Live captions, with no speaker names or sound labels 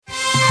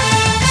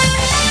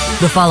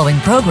The following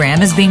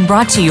program is being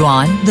brought to you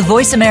on the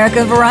Voice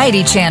America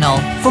Variety Channel.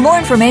 For more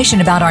information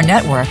about our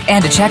network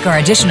and to check our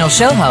additional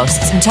show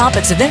hosts and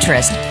topics of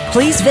interest,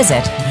 please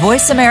visit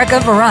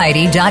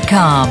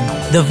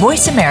voiceamericavariety.com. The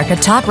Voice America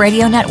Talk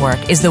Radio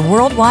Network is the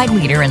worldwide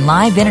leader in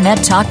live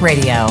Internet talk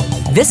radio.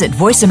 Visit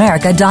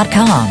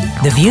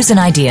voiceamerica.com. The views and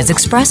ideas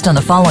expressed on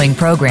the following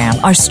program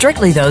are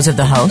strictly those of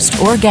the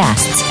host or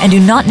guests and do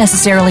not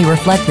necessarily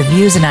reflect the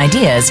views and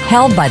ideas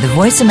held by the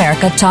Voice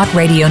America Talk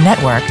Radio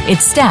Network,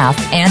 its staff,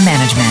 and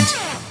management.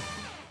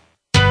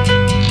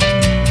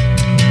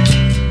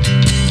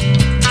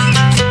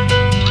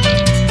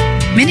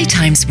 Many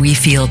times we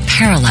feel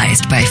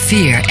paralyzed by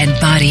fear and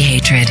body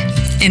hatred.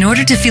 In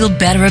order to feel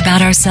better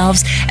about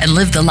ourselves and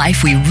live the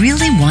life we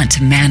really want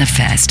to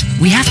manifest,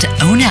 we have to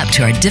own up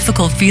to our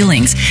difficult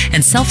feelings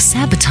and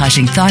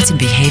self-sabotaging thoughts and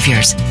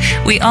behaviors.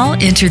 We all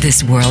enter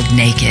this world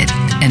naked,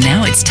 and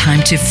now it's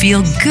time to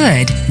feel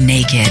good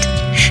naked,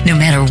 no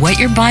matter what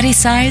your body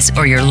size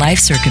or your life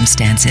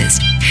circumstances.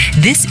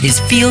 This is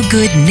Feel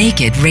Good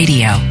Naked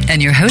Radio,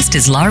 and your host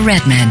is Laura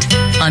Redmond.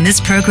 On this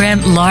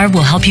program, Laura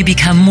will help you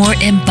become more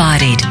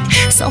embodied,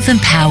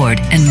 self-empowered,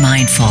 and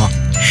mindful,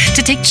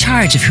 to take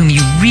charge of whom you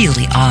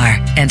really are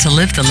and to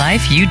live the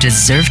life you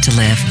deserve to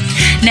live.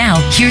 Now,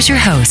 here's your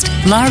host,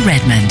 Laura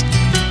Redmond.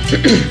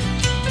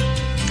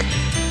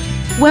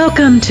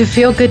 Welcome to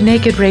Feel Good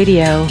Naked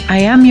Radio. I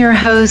am your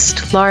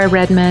host, Laura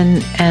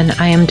Redmond, and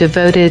I am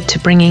devoted to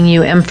bringing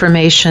you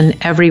information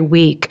every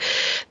week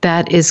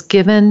that is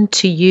given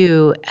to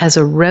you as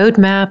a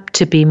roadmap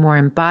to be more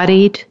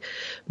embodied,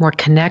 more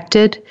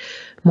connected,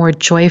 more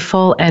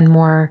joyful, and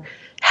more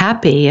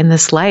happy in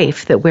this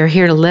life that we're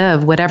here to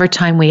live, whatever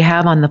time we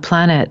have on the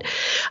planet.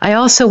 I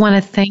also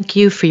want to thank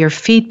you for your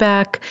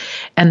feedback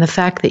and the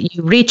fact that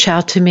you reach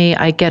out to me.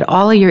 I get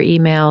all of your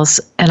emails,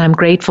 and I'm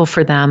grateful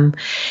for them.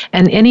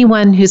 And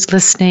anyone who's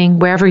listening,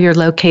 wherever you're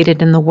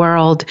located in the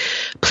world,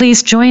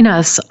 please join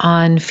us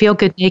on Feel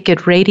Good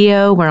Naked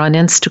Radio. We're on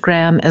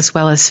Instagram as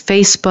well as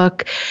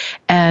Facebook,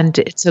 and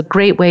it's a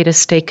great way to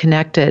stay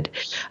connected,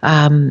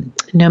 no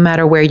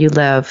matter where you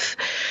live.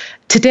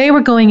 Today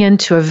we're going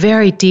into a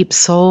very deep,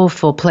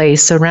 soulful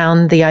place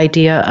around the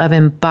idea of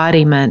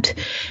embodiment,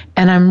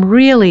 and I'm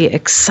really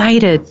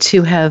excited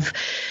to have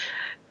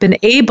been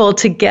able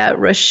to get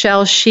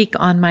Rochelle Schieck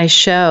on my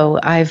show.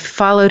 I've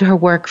followed her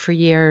work for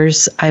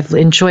years. I've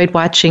enjoyed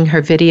watching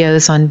her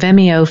videos on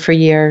Vimeo for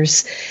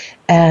years,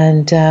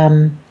 and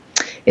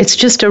it's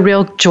just a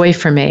real joy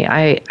for me.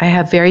 I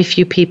have very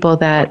few people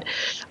that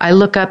I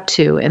look up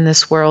to in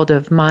this world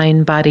of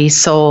mind, body,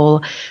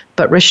 soul,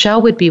 but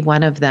Rochelle would be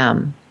one of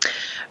them.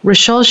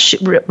 Rochelle,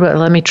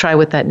 let me try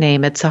with that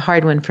name. It's a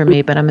hard one for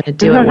me, but I'm going to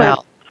do it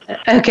well.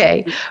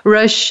 Okay.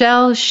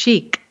 Rochelle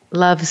Schieck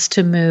loves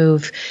to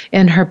move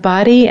in her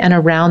body and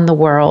around the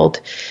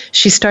world.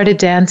 She started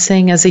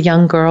dancing as a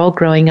young girl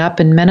growing up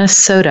in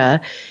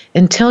Minnesota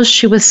until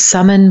she was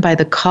summoned by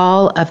the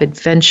call of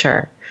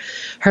adventure.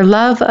 Her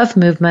love of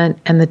movement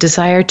and the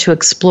desire to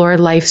explore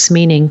life's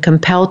meaning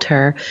compelled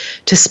her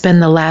to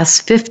spend the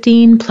last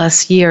 15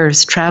 plus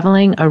years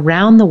traveling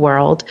around the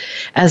world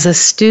as a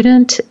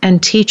student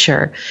and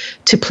teacher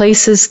to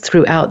places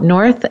throughout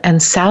North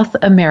and South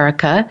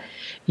America,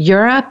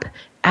 Europe,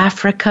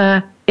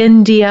 Africa,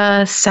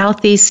 India,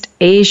 Southeast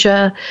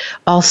Asia,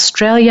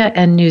 Australia,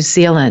 and New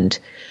Zealand.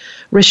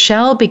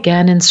 Rochelle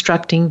began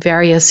instructing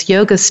various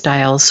yoga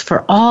styles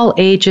for all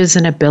ages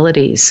and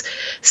abilities,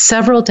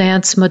 several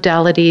dance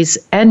modalities,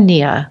 and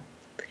Nia.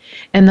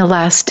 In the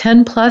last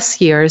 10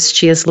 plus years,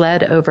 she has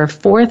led over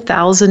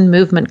 4,000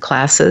 movement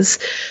classes,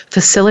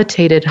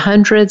 facilitated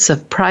hundreds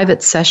of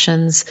private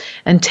sessions,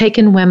 and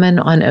taken women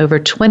on over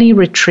 20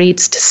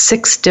 retreats to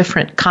 6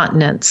 different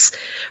continents.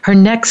 Her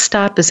next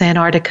stop is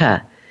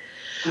Antarctica.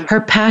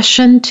 Her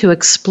passion to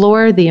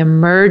explore the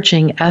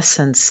emerging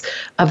essence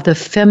of the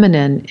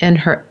feminine in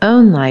her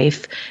own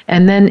life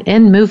and then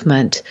in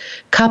movement,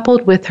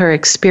 coupled with her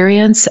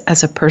experience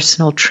as a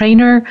personal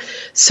trainer,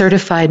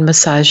 certified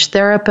massage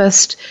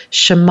therapist,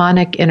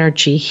 shamanic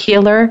energy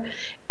healer,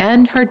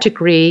 and her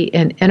degree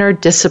in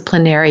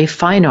interdisciplinary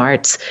fine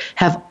arts,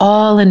 have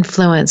all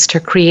influenced her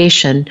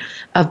creation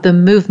of the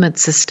movement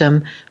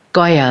system,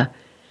 Qoya.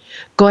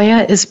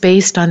 Qoya is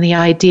based on the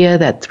idea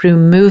that through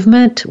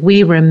movement,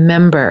 we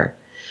remember.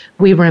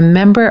 We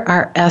remember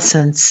our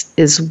essence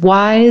is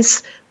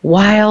wise,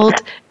 wild,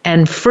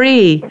 and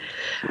free.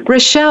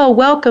 Rochelle,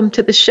 welcome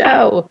to the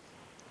show.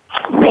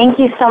 Thank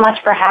you so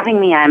much for having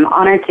me. I'm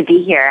honored to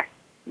be here.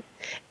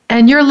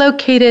 And you're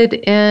located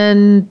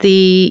in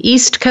the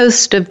East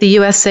Coast of the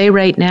USA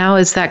right now,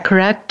 is that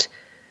correct?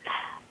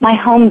 My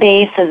home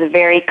base is a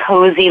very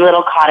cozy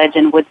little cottage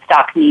in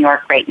Woodstock, New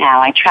York right now.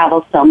 I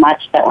travel so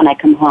much that when I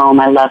come home,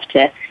 I love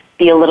to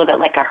be a little bit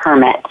like a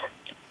hermit.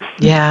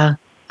 Yeah,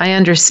 I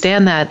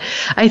understand that.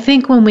 I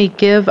think when we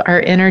give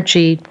our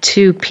energy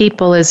to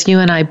people, as you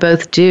and I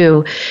both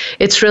do,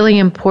 it's really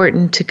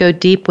important to go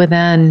deep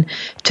within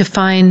to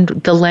find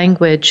the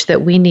language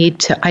that we need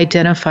to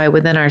identify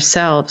within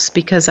ourselves,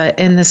 because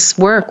in this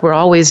work, we're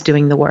always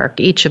doing the work,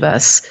 each of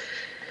us.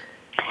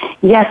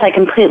 Yes, I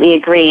completely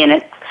agree, and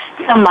it's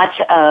so much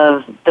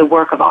of the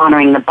work of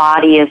honoring the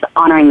body is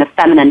honoring the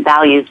feminine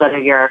values, whether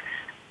you're,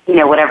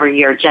 whatever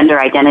your gender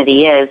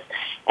identity is.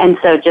 And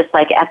so just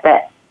like at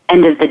the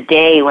end of the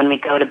day when we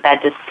go to bed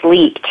to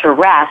sleep, to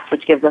rest,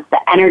 which gives us the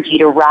energy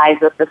to rise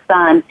with the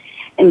sun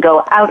and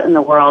go out in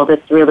the world,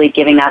 it's really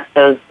giving us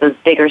those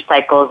bigger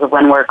cycles of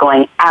when we're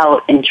going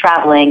out and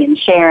traveling and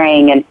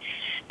sharing, and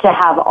to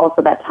have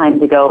also that time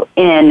to go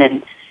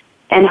in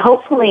and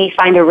hopefully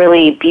find a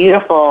really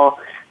beautiful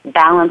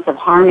balance of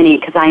harmony,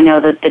 because I know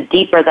that the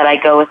deeper that I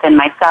go within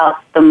myself,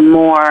 the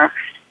more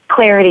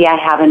clarity I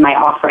have in my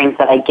offerings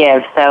that I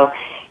give. So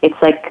it's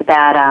like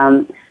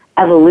that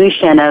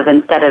evolution of,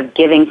 instead of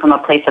giving from a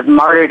place of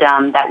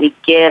martyrdom, that we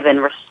give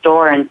and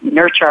restore and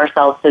nurture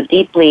ourselves so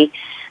deeply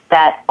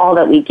that all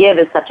that we give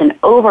is such an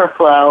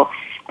overflow.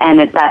 And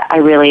it's that I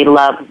really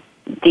love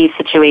these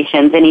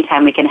situations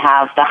anytime we can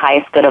have the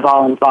highest good of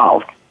all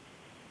involved.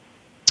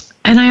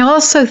 And I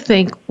also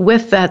think,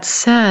 with that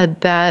said,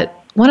 that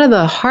one of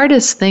the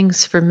hardest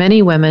things for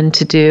many women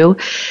to do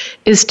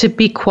is to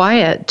be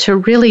quiet, to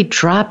really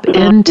drop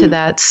into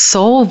that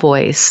soul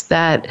voice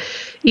that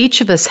each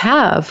of us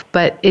have,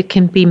 but it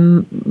can be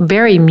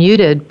very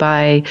muted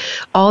by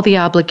all the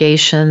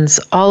obligations,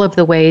 all of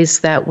the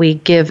ways that we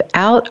give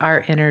out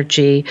our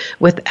energy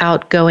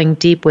without going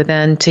deep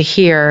within to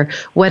hear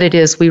what it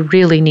is we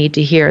really need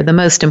to hear, the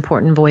most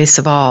important voice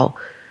of all.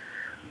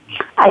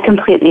 I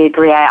completely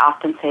agree. I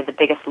often say the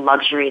biggest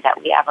luxury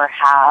that we ever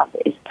have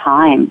is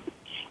time.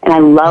 And I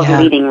love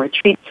leading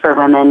retreats for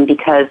women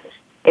because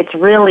it's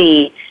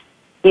really,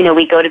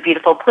 we go to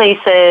beautiful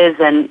places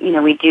and,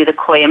 we do the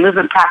Qoya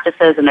Movement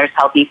practices, and there's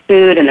healthy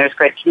food and there's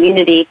great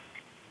community.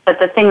 But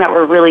the thing that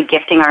we're really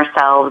gifting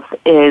ourselves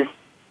is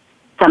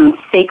some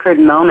sacred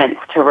moments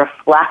to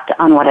reflect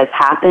on what has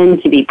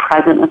happened, to be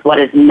present with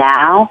what is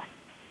now,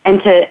 and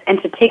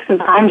to take some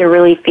time to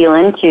really feel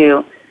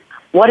into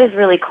what is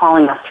really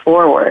calling us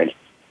forward.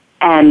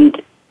 And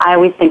I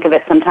always think of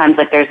it sometimes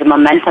like there's a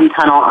momentum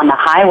tunnel on the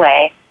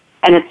highway,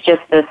 and it's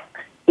just this,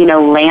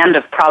 land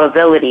of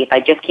probability. If I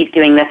just keep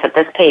doing this at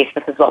this pace,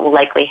 this is what will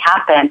likely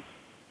happen.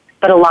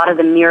 But a lot of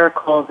the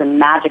miracles and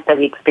magic that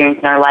we experience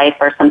in our life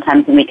are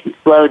sometimes when we can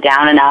slow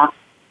down enough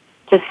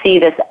to see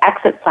this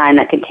exit sign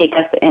that can take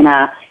us in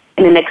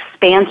an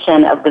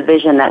expansion of the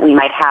vision that we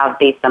might have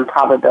based on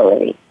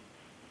probability.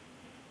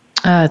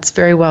 It's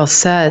very well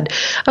said.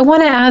 I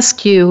want to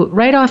ask you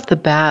right off the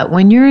bat,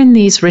 when you're in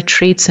these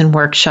retreats and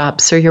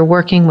workshops, or you're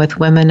working with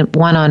women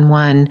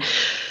one-on-one,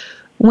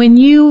 when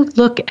you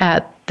look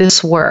at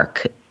this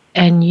work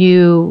and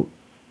you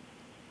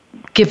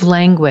give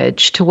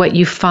language to what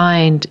you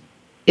find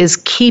is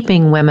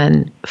keeping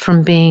women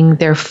from being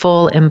their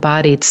full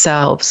embodied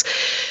selves,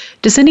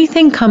 does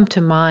anything come to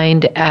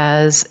mind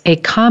as a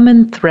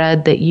common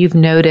thread that you've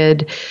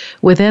noted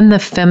within the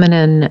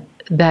feminine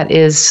that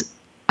is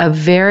a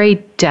very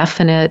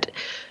definite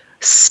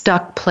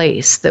stuck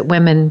place that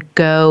women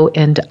go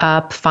and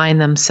find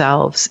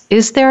themselves?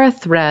 Is there a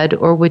thread,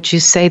 or would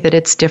you say that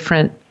it's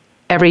different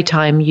every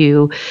time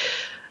you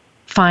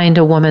find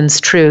a woman's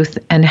truth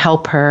and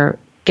help her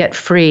get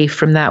free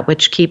from that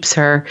which keeps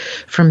her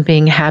from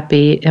being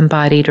happy,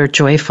 embodied, or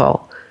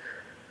joyful?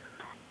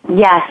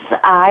 Yes,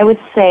 I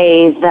would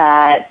say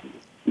that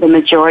the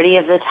majority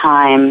of the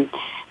time,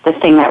 the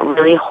thing that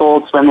really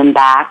holds women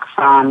back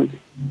from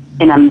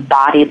an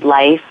embodied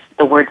life,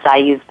 the words I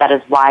use, that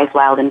is wise,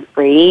 wild, and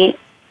free,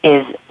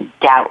 is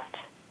doubt.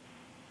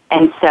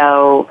 And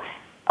so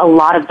a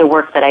lot of the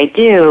work that I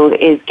do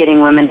is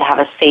getting women to have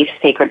a safe,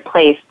 sacred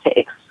place to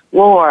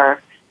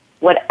explore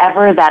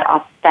whatever that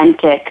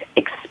authentic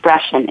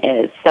expression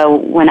is. So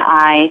when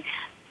I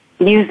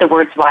use the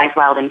words wise,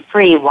 wild, and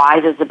free,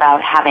 wise is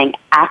about having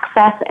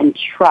access and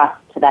trust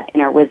to that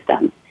inner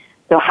wisdom.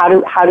 So how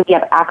do we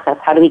have access?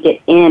 How do we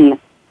get in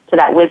to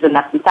that wisdom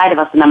that's inside of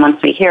us? And then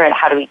once we hear it,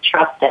 how do we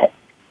trust it?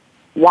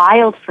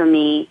 Wild for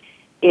me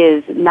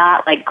is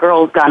not like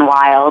girls gone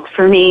wild.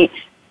 For me,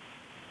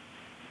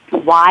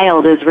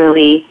 wild is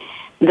really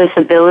this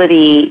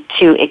ability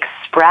to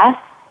express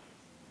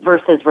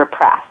versus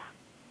repress.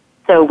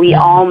 So we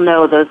all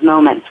know those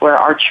moments where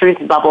our truth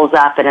bubbles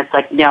up and it's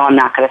like, no, I'm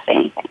not going to say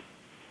anything.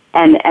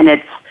 And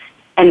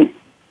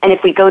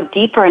if we go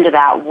deeper into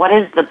that, what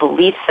is the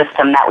belief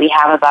system that we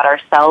have about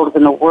ourselves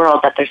and the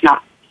world that there's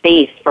not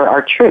space for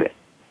our truth?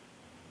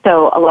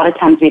 So a lot of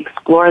times we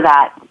explore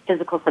that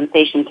physical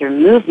sensation through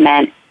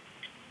movement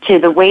to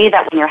the way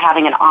that when you're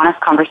having an honest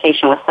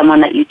conversation with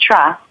someone that you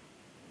trust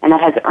and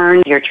that has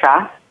earned your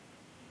trust,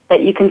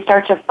 that you can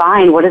start to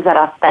find what is that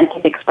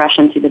authentic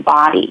expression through the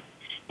body.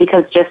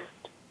 Because just,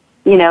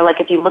 like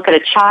if you look at a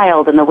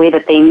child and the way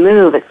that they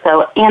move, it's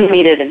so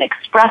animated and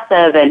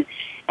expressive and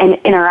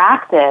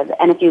interactive.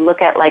 And if you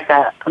look at like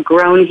a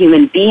grown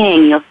human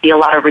being, you'll see a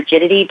lot of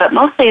rigidity. But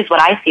mostly is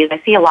what I see is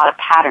I see a lot of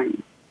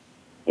patterns.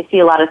 I see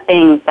a lot of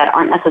things that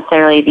aren't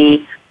necessarily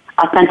the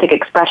authentic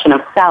expression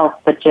of self,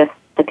 but just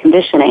the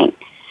conditioning.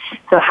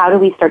 So how do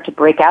we start to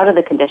break out of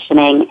the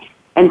conditioning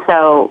And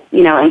so,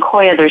 in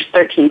Qoya, there's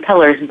 13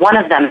 pillars. One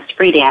of them is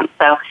free dance.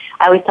 So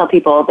I always tell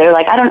people, they're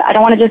like, I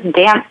don't want to just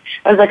dance.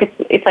 I was like,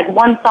 it's like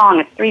one song,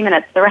 it's 3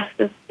 minutes. The rest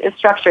is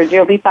structured.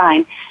 You'll be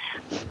fine.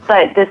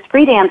 But this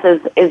free dance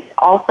is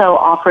also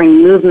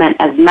offering movement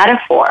as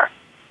metaphor.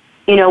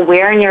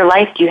 Where in your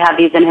life do you have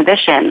these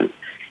inhibitions?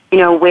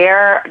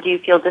 Where do you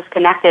feel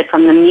disconnected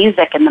from the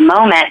music and the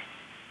moment?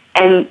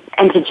 And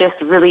to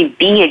just really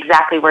be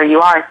exactly where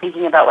you are,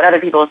 thinking about what other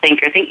people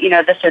think, or think,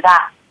 this or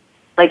that.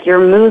 Like, your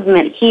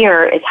movement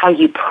here is how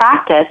you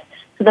practice,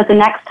 so that the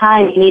next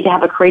time you need to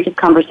have a courageous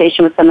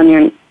conversation with someone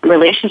you're in a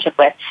relationship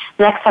with,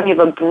 the next time you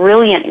have a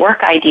brilliant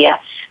work idea,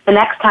 the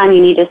next time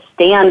you need to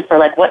stand for,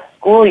 like, what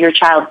school your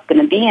child's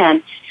going to be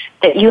in,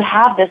 that you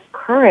have this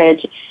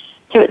courage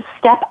to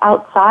step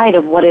outside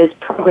of what is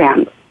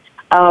programmed,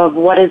 of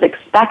what is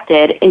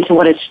expected, into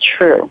what is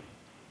true.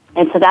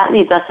 And so that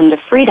leads us into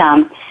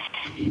freedom.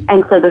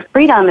 And so the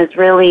freedom is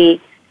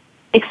really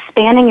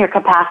expanding your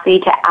capacity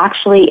to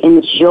actually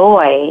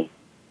enjoy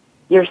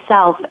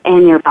yourself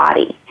and your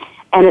body.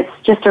 And it's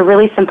just a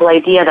really simple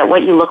idea that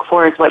what you look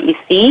for is what you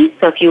see.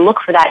 So if you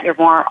look for that, you're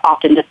more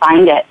often to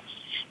find it.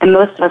 And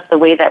most of us, the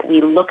way that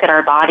we look at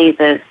our bodies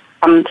is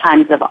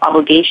sometimes of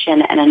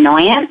obligation and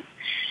annoyance.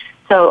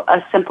 So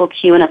a simple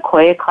cue in a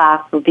Qoya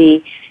class would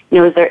be,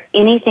 is there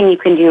anything you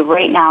can do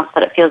right now so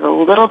that it feels a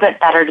little bit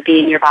better to be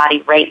in your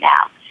body right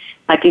now?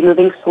 It might be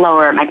moving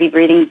slower. It might be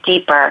breathing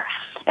deeper.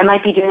 It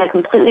might be doing a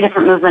completely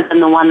different movement than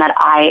the one that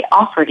I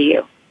offer to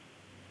you.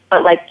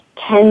 But, like,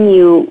 can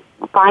you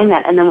find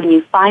that? And then when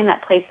you find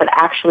that place that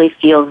actually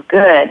feels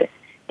good,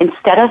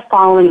 instead of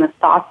following the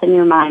thoughts in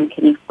your mind,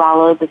 can you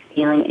follow the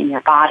feeling in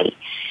your body?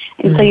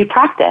 And so you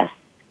practice.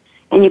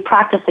 And you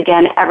practice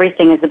again.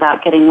 Everything is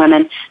about getting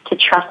women to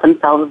trust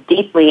themselves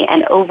deeply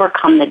and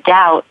overcome the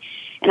doubt.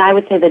 And I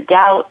would say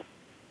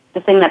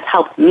the thing that's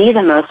helped me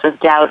the most with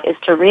doubt is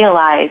to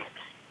realize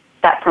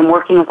that from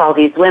working with all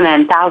these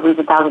women, thousands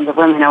and thousands of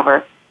women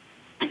over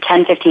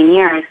 10, 15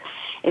 years,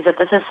 is that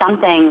this is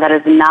something that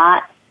is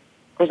not,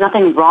 there's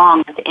nothing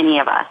wrong with any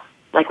of us.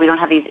 Like, we don't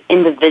have these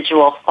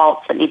individual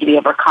faults that need to be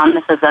overcome.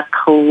 This is a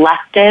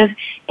collective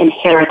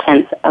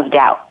inheritance of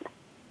doubt.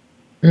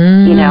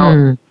 And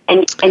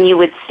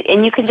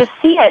you can just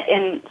see it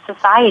in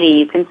society.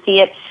 You can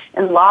see it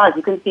in laws.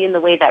 You can see it in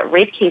the way that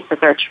rape cases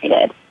are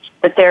treated.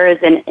 That there is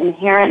an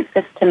inherent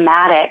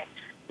systematic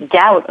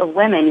doubt of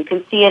women. You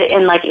can see it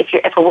in, like,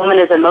 if a woman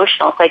is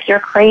emotional, it's like, you're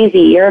crazy,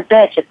 you're a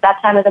bitch, it's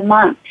that time of the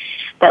month.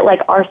 That,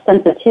 like, our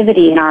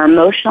sensitivity and our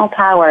emotional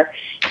power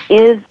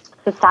is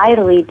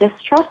societally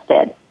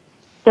distrusted.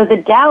 So the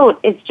doubt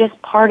is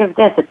just part of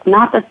this. It's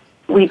not that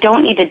we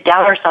don't need to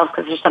doubt ourselves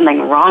because there's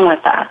something wrong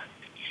with us.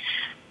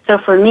 So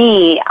for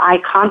me, I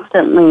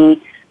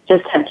constantly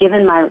just have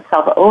given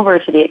myself over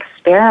to the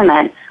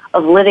experiment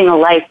of living a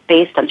life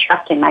based on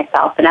trusting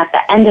myself. And at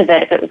the end of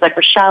it, if it was like,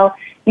 Rochelle,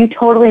 you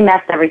totally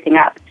messed everything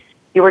up.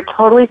 You were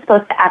totally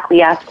supposed to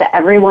acquiesce to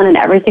everyone and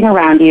everything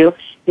around you.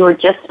 You were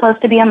just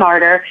supposed to be a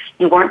martyr.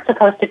 You weren't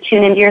supposed to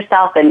tune into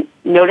yourself and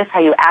notice how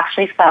you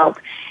actually felt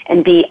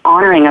and be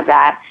honoring of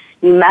that.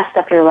 You messed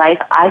up your life.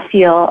 I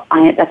feel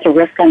that's a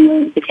risk I'm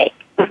willing to take.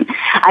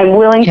 I'm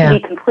willing to be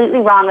completely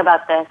wrong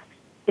about this,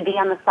 to be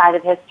on the side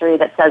of history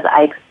that says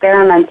I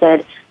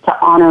experimented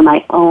to honor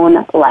my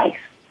own life.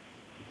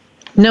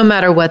 No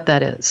matter what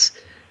that is.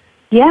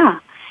 Yeah.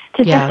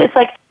 It's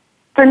like,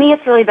 for me,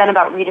 it's really been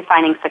about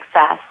redefining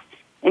success.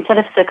 Instead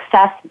of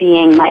success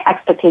being my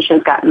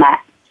expectations got met,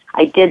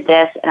 I did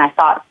this and I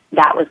thought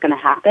that was going to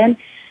happen.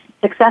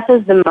 Success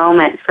is the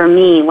moment for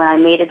me when I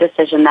made a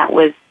decision that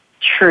was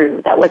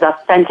true, that was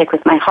authentic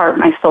with my heart,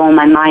 my soul,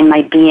 my mind,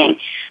 my being,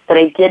 that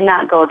I did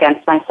not go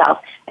against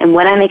myself. And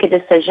when I make a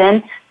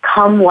decision,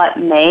 come what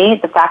may,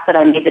 the fact that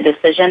I made the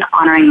decision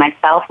honoring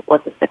myself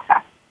was a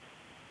success.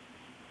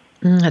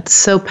 That's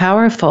so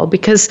powerful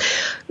because,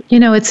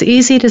 it's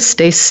easy to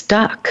stay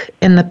stuck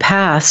in the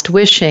past,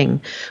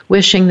 wishing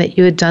that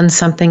you had done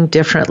something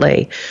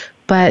differently.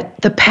 But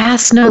the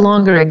past no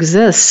longer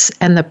exists,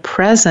 and the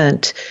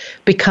present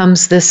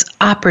becomes this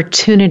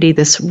opportunity,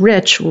 this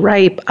rich,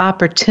 ripe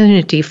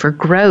opportunity for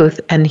growth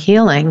and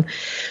healing.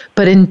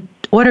 But in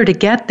order to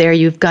get there,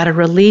 you've got to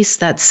release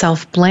that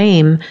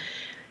self-blame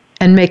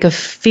and make a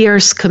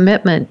fierce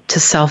commitment to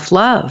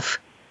self-love.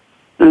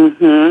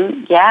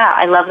 Mm-hmm. Yeah,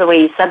 I love the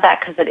way you said that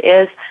because it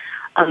is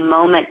a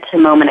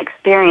moment-to-moment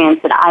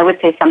experience. And I would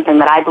say something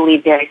that I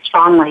believe very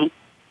strongly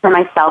for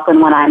myself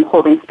and when I'm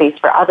holding space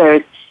for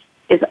others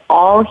is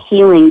all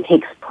healing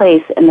takes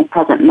place in the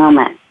present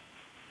moment.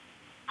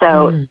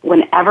 So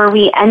whenever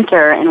we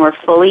enter and we're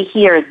fully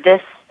here,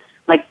 this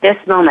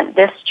moment,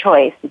 this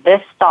choice,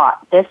 this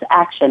thought, this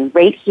action,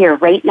 right here,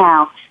 right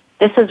now,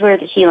 this is where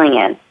the healing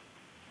is,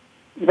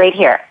 right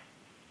here.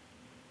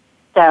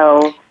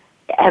 So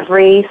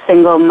every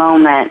single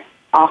moment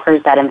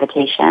offers that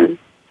invitation.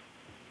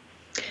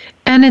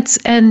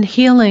 And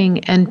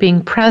healing and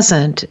being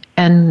present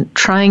and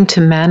trying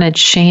to manage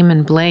shame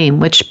and blame,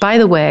 which, by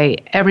the way,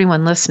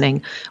 everyone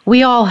listening,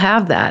 we all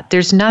have that.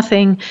 There's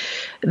nothing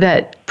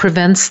that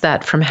prevents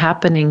that from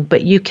happening,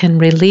 but you can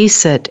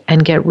release it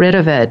and get rid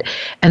of it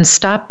and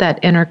stop that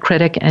inner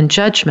critic and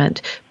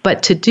judgment.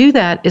 But to do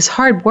that is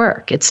hard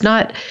work. It's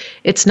not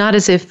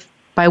as if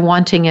by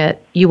wanting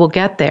it, you will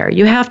get there.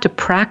 You have to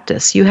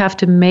practice. You have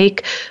to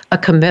make a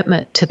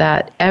commitment to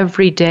that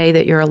every day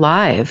that you're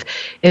alive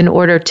in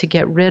order to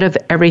get rid of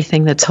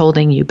everything that's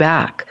holding you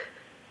back.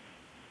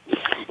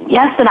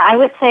 Yes, and I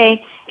would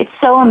say it's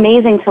so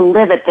amazing to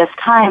live at this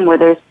time where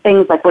there's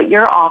things like what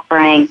you're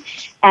offering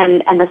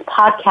and this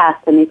podcast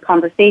and these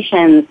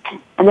conversations,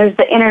 and there's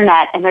the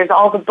internet, and there's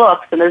all the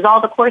books, and there's all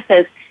the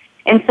courses.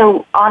 And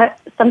so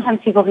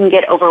sometimes people can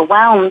get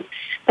overwhelmed.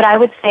 But I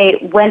would say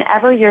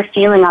whenever you're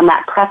feeling on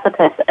that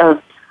precipice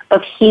of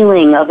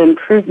healing, of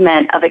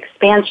improvement, of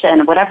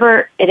expansion,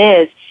 whatever it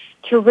is,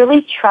 to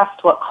really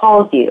trust what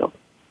calls you.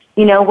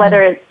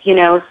 Whether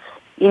it's,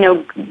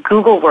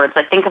 Google words,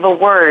 like think of a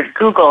word,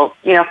 Google,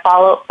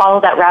 follow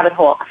that rabbit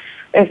hole.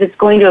 If it's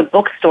going to a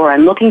bookstore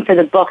and looking for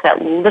the book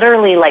that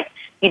literally, like,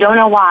 you don't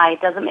know why,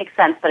 it doesn't make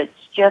sense, but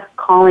it's just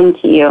calling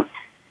to you.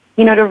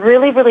 To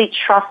really, really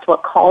trust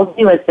what calls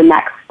you as the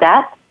next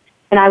step.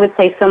 And I would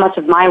say so much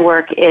of my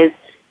work is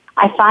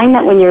I find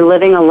that when you're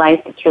living a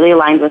life that's really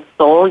aligned with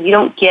soul, you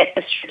don't get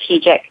a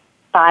strategic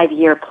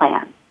 5-year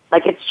plan.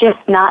 Like, it's just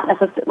not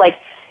necessarily, like,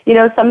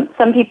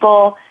 some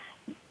people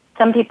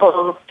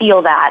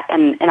feel that,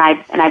 and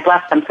I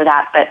bless them for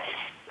that. But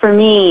for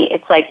me,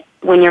 it's like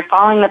when you're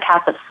following the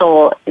path of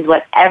soul is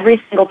what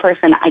every single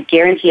person I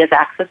guarantee has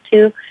access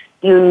to.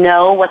 You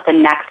know what the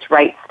next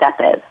right step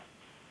is.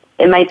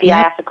 It might be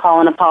I have to call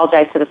and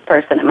apologize to this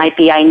person. It might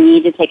be I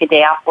need to take a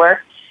day off work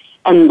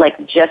and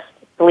just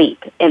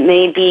sleep. It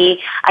may be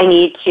I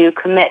need to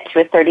commit to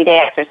a 30-day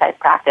exercise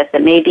practice.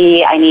 It may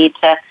be I need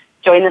to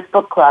join this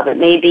book club. It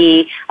may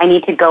be I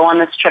need to go on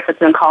this trip that's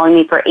been calling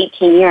me for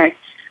 18 years.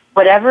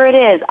 Whatever it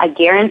is, I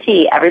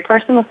guarantee every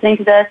person listening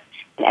to this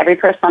and every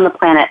person on the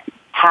planet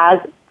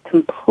has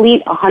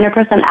complete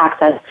 100%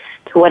 access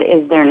to what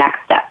is their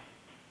next step.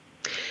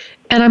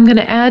 And I'm going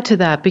to add to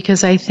that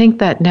because I think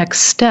that next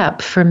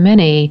step for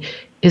many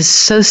is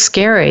so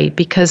scary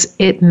because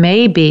it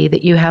may be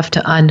that you have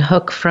to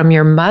unhook from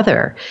your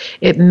mother.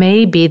 It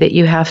may be that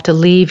you have to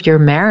leave your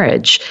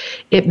marriage.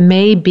 It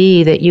may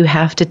be that you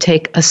have to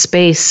take a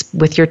space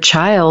with your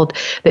child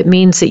that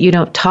means that you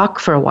don't talk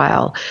for a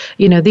while.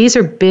 These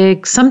are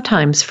big,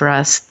 sometimes for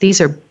us, these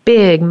are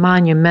big,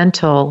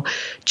 monumental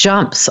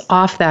jumps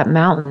off that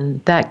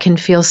mountain that can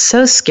feel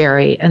so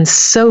scary and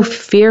so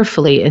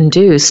fearfully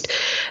induced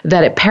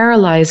that it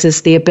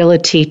paralyzes the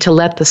ability to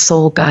let the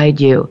soul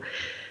guide you.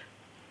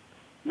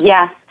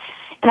 Yes,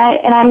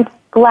 and I'm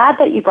glad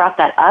that you brought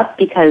that up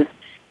because,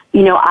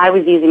 I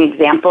was using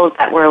examples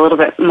that were a little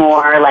bit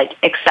more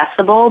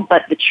accessible,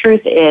 but the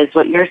truth is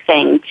what you're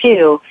saying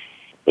too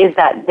is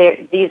that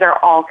these are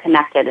all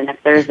connected, and if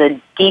there's a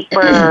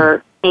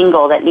deeper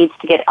tangle that needs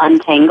to get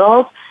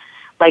untangled,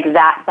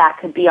 that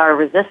could be our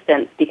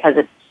resistance because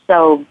it's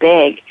so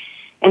big.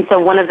 And so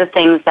one of the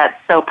things that's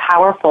so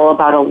powerful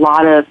about a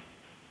lot of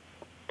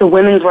the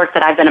women's work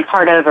that I've been a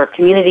part of or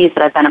communities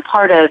that I've been a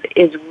part of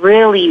is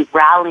really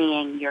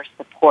rallying your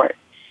support.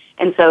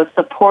 And so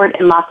support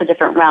in lots of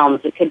different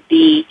realms. It could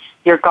be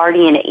your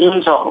guardian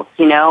angels,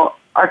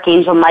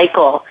 Archangel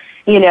Michael,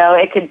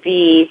 it could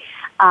be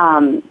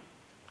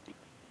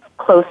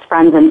close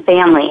friends and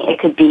family. It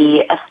could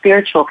be a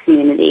spiritual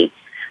community.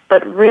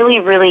 But really,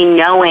 really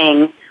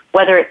knowing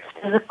whether it's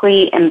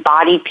physically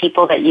embodied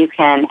people that you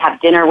can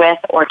have dinner with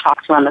or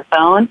talk to on the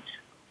phone,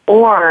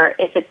 or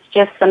if it's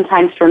just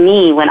sometimes for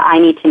me when I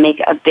need to make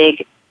a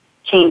big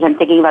change. I'm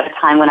thinking about a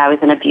time when I was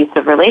in an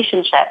abusive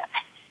relationship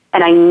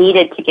and I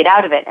needed to get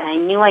out of it, and I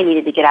knew I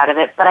needed to get out of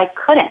it, but I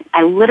couldn't.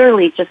 I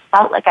literally just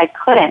felt like I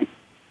couldn't.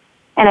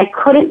 And I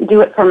couldn't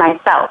do it for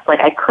myself.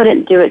 I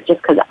couldn't do it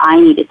just because I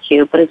needed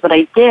to. But what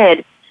I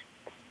did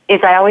is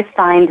I always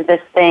find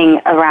this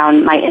thing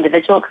around my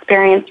individual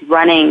experience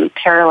running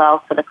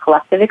parallel to the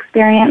collective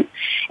experience.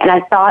 And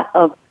I thought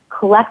of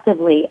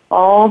collectively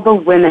all the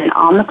women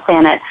on the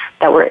planet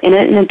that were in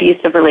an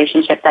abusive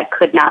relationship that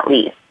could not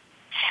leave.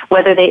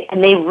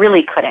 And they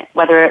really couldn't,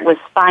 whether it was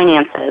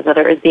finances,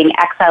 whether it was being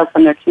exiled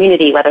from their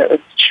community, whether it was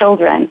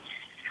children.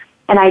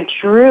 And I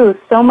drew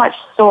so much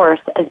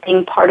source as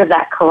being part of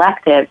that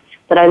collective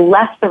that I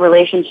left the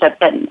relationship,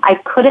 but I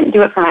couldn't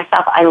do it for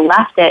myself. I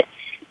left it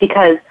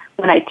because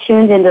when I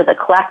tuned into the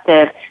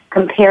collective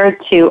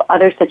compared to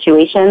other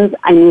situations,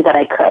 I knew that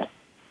I could.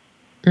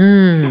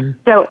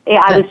 So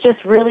I was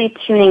just really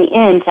tuning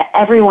in to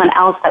everyone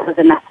else that was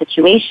in that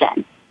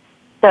situation.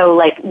 So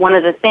one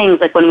of the things,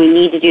 when we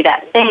need to do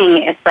that thing,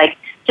 it's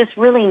just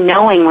really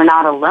knowing we're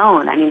not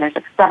alone. I mean, there's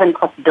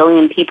 7+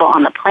 billion people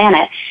on the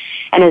planet.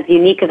 And as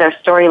unique as our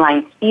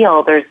storylines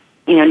feel, there's,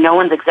 no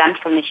one's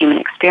exempt from the human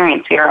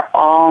experience. We are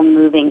all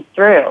moving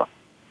through.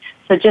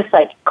 So just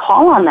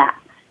call on that.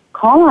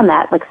 call on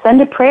that. Like, send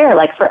a prayer,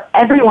 like, for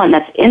everyone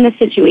that's in the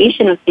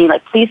situation with me.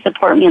 Like, please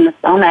support me in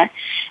this moment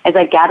as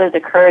I gather the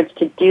courage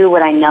to do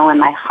what I know in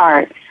my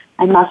heart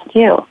I must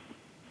do.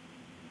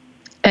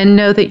 And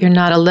know that you're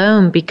not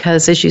alone,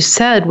 because, as you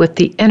said, with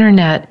the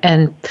internet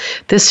and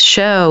this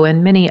show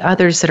and many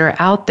others that are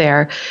out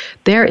there,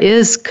 there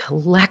is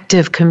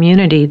collective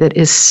community that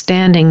is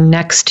standing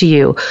next to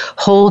you,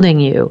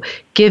 holding you,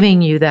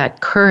 giving you that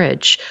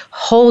courage,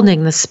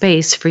 holding the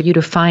space for you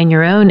to find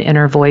your own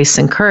inner voice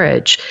and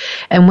courage.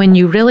 And when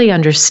you really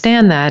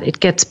understand that,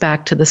 it gets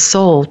back to the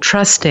soul,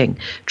 trusting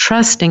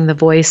the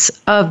voice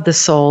of the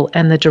soul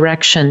and the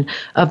direction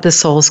of the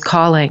soul's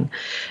calling.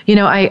 You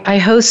know, I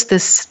host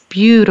this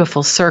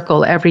beautiful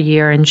circle every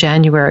year in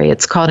January.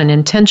 It's called an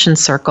intention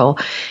circle.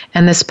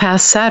 And this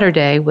past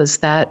Saturday was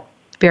that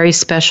very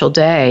special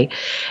day.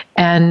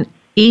 And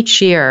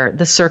each year,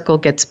 the circle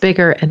gets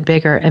bigger and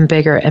bigger and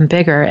bigger and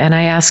bigger. And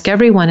I ask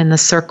everyone in the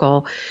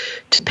circle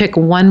to pick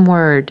one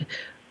word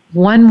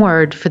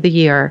for the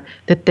year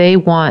that they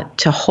want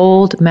to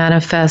hold,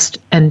 manifest,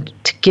 and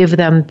to give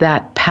them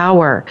that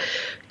power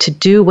to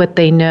do what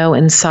they know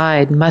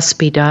inside must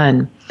be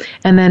done.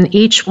 And then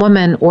each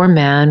woman or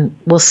man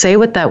will say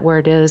what that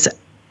word is,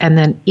 and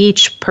then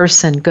each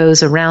person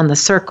goes around the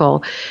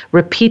circle,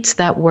 repeats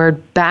that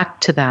word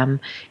back to them.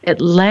 It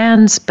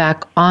lands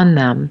back on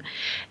them,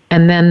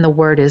 and then the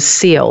word is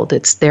sealed.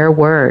 It's their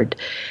word.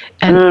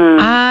 And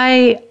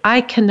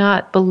I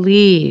cannot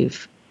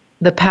believe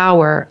the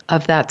power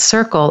of that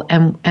circle.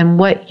 And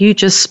what you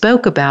just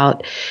spoke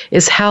about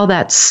is how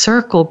that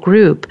circle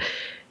group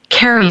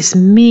carries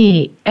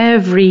me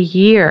every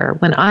year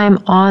when I'm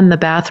on the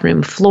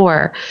bathroom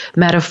floor,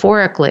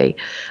 metaphorically.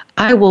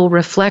 I will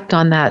reflect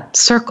on that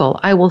circle.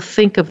 I will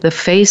think of the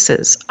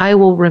faces. I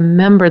will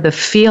remember the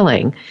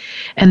feeling.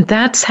 And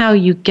that's how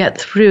you get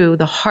through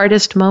the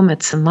hardest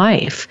moments in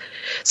life.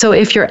 So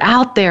if you're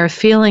out there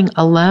feeling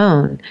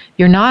alone,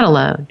 you're not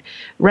alone.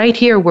 Right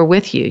here, we're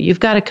with you. You've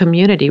got a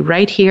community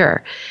right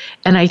here.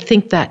 And I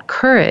think that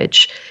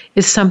courage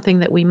is something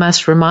that we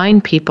must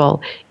remind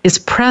people is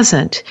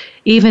present,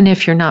 even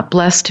if you're not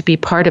blessed to be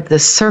part of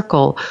this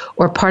circle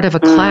or part of a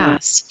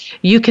class.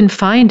 You can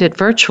find it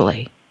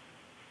virtually.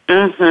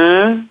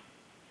 Mm-hmm.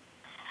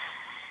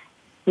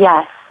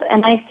 Yes,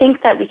 and I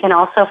think that we can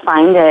also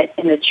find it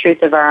in the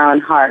truth of our own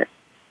heart.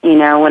 You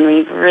know, when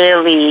we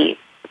really,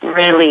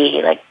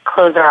 really like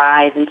close our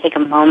eyes and take a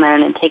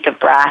moment and take a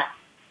breath,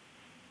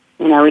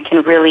 you know, we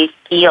can really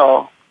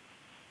feel,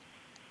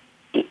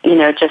 you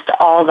know, just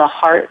all the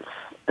hearts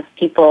of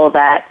people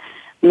that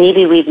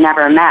maybe we've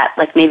never met.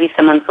 Like maybe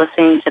someone's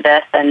listening to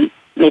this and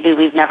maybe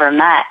we've never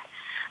met.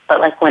 But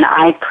like when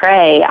I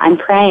pray, I'm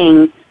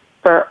praying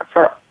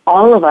for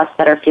all of us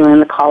that are feeling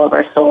the call of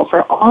our soul,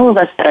 for all of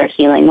us that are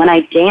healing. When I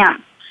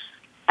dance,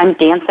 I'm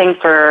dancing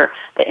for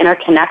the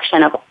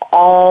interconnection of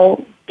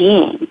all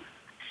beings.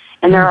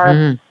 And there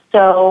are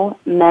so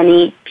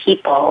many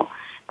people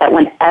that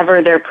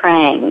whenever they're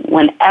praying,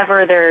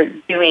 whenever they're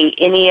doing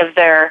any of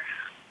their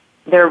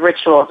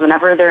rituals,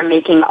 whenever they're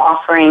making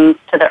offerings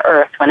to the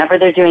earth, whenever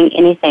they're doing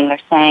anything, they're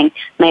saying,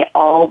 may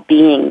all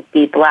beings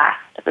be blessed.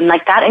 And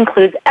like that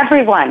includes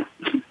everyone.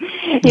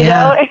 you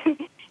know,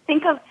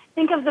 think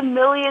of the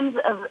millions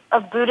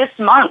of Buddhist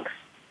monks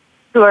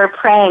who are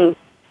praying,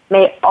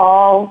 may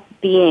all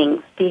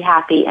beings be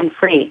happy and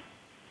free.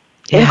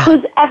 It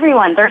includes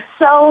everyone. There's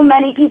so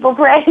many people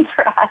praying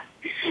for us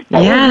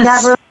that we've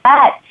never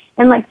met.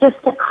 And like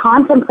just to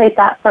contemplate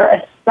that for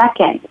a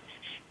second,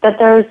 that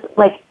there's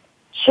like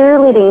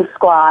cheerleading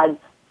squads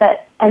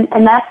that,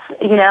 and that's,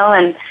 you know,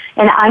 and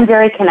I'm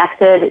very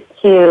connected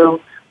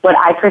to what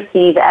I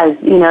perceive as,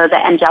 you know,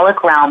 the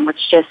angelic realm,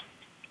 which just,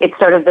 it's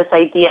sort of this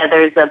idea.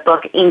 There's a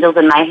book, Angels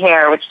in My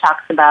Hair, which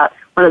talks about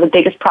one of the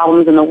biggest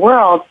problems in the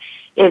world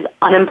is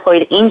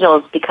unemployed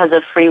angels. Because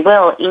of free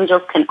will,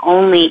 angels can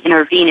only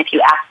intervene if you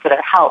ask for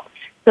their help.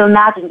 So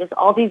imagine just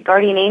all these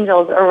guardian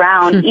angels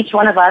around, each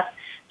one of us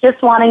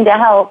just wanting to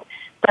help,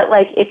 but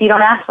like if you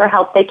don't ask for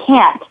help, they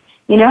can't.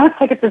 You know,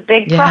 it's like it's a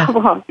big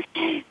problem.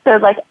 So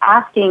like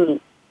asking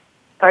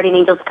guardian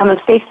angels to come in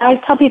space. I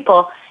always tell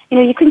people, you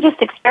know, you can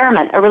just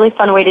experiment. A really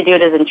fun way to do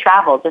it is in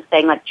travel, just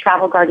saying like,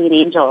 travel guardian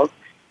angels,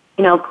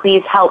 you know,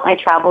 please help my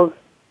travels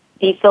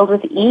be filled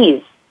with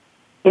ease.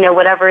 You know,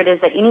 whatever it is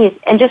that you need.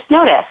 And just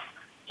notice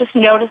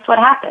what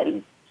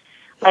happens.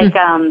 Like,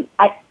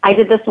 I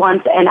did this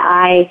once and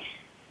I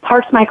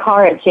parked my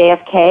car at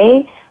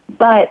JFK,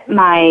 but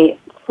my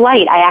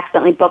flight I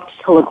accidentally booked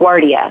to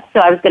LaGuardia. So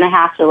I was going to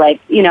have to,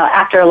 like, you know,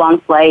 after a long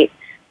flight,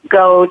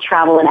 go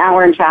travel an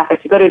hour in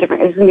traffic to go to a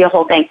different, it's going to be a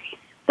whole thing.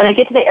 But I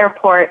get to the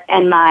airport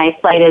and my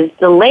flight is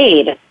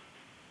delayed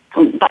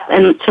to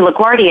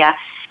LaGuardia.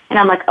 And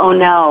I'm like, oh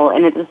no.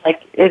 And it's just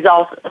like, it's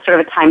all sort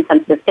of a time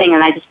sensitive thing.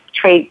 And I just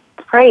prayed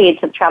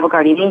to the travel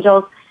guardian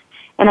angels.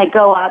 And I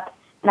go up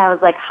and I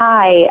was like,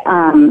 hi,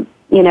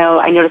 you know,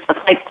 I noticed the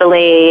flight's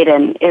delayed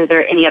and is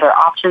there any other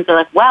options? They're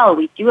like, well,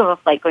 we do have a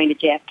flight going to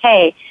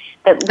JFK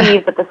that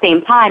leaves at the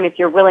same time if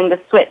you're willing to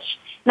switch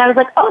And I was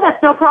like, oh,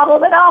 that's no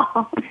problem at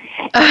all.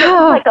 It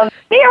was like a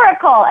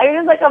miracle. I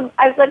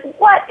was like,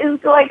 what is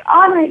going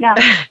on right now?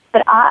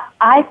 But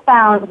I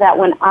found that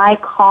when I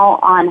call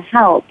on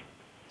help,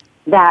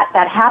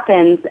 that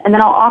happens. And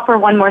then I'll offer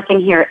one more thing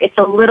here. It's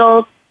a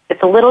little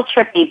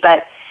trippy,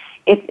 but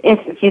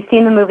if you've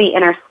seen the movie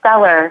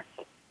Interstellar,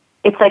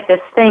 it's like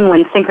this thing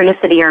when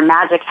synchronicity or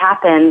magic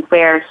happens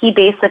where he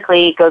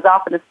basically goes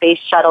off in the space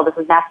shuttle. This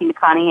is Matthew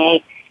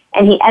McConaughey.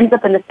 And he ends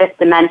up in the fifth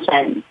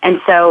dimension. And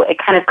so it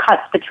kind of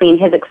cuts between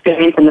his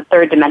experience in the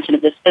third dimension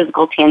of this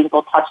physical,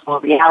 tangible, touchable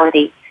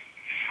reality.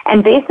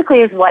 And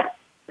basically is what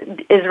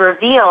is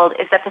revealed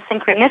is that the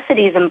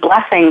synchronicities and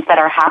blessings that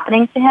are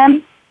happening to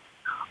him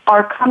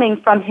are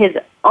coming from his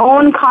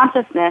own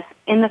consciousness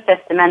in the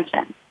fifth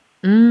dimension.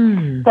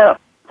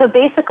 So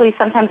basically,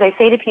 sometimes I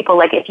say to people,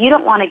 like, if you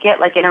don't want to get,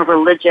 like, in a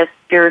religious,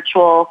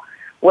 spiritual,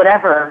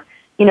 whatever,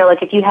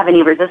 like, if you have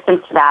any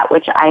resistance to that,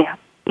 which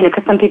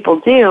because some people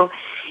do,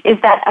 is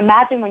that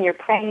imagine when you're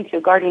praying to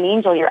a guardian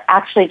angel, you're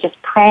actually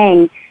just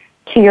praying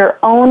to your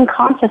own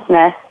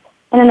consciousness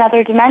in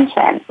another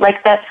dimension,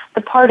 like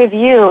the part of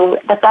you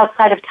that's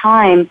outside of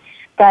time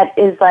that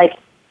is, like,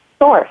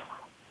 source,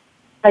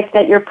 like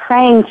that you're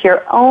praying to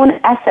your own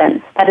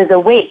essence that is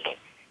awake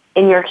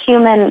in your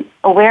human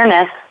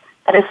awareness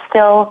that is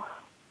still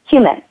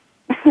human.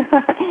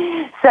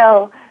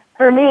 So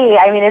for me,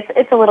 I mean,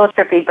 it's a little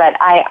trippy, but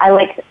I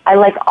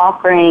like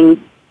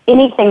offering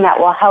anything that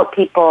will help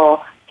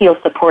people feel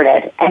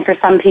supported. And for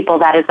some people,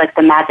 that is like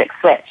the magic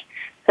switch.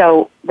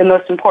 So the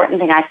most important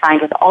thing I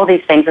find with all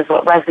these things is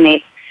what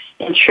resonates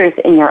in truth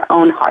in your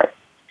own heart.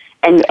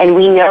 And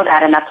we know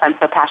that, and that's why I'm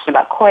so passionate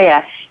about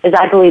Qoya, is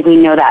I believe we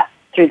know that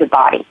through the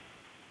body.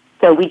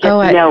 So we just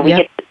know, we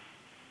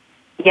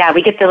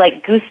get the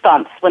like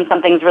goosebumps when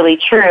something's really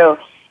true,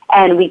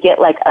 and we get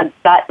like a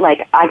gut,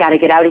 like, I got to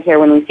get out of here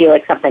when we feel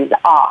like something's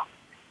off.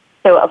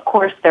 So of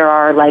course there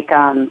are like,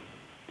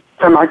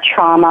 from our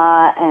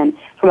trauma and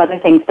from other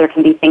things, there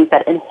can be things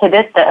that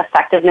inhibit the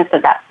effectiveness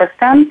of that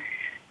system.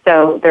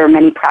 So there are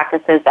many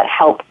practices that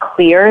help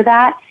clear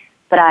that.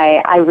 But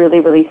I really,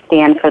 really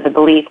stand for the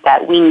belief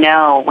that we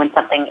know when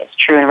something is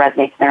true and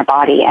resonates in our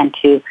body, and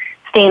to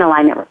stay in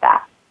alignment with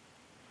that.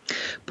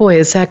 Boy,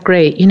 is that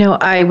great.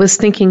 I was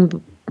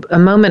thinking a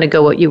moment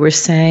ago what you were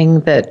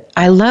saying, that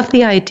I love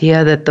the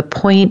idea that the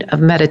point of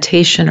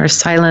meditation or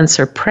silence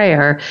or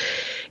prayer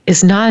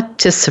is not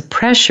to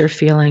suppress your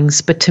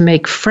feelings, but to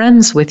make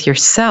friends with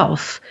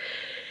yourself.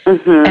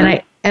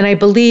 Mm-hmm. And I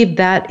believe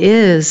that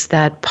is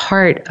that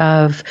part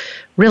of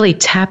really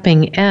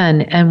tapping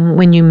in. And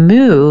when you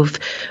move,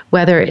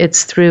 whether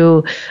it's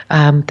through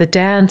the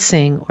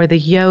dancing or the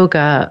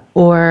yoga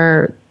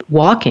or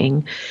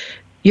walking,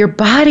 your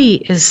body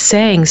is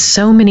saying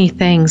so many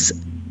things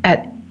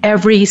at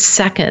every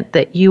second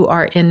that you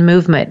are in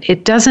movement.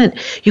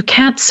 You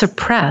can't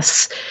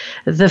suppress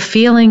the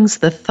feelings,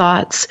 the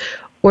thoughts,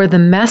 or the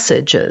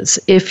messages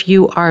if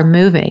you are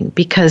moving,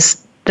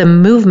 because the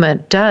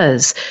movement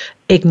does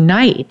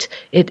ignite.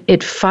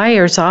 It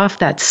fires off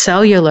that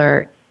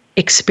cellular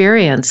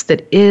experience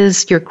that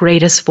is your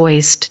greatest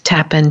voice to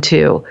tap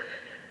into.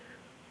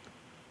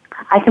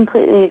 I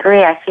completely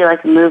agree. I feel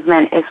like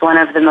movement is one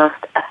of the most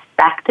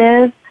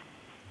effective,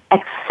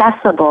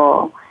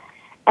 accessible,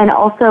 and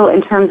also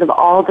in terms of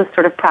all the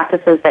sort of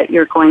practices that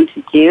you're going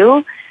to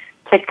do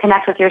to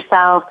connect with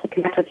yourself, to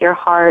connect with your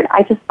heart.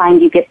 I just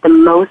find you get the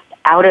most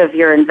out of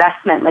your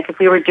investment. Like if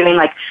we were doing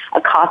like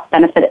a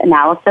cost-benefit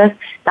analysis,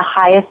 the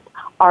highest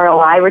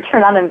ROI,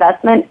 return on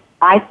investment,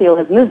 I feel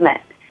is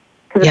movement.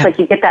 Because it's like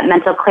you get that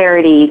mental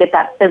clarity, you get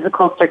that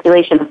physical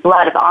circulation of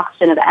blood, of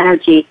oxygen, of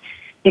energy,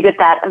 you get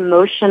that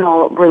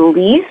emotional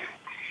release,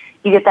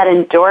 you get that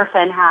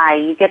endorphin high,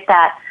 you get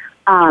that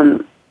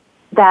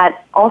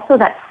also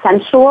that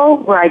sensual,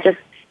 where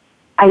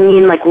I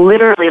mean like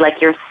literally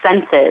like your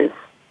senses,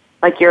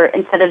 like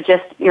instead of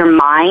just your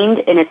mind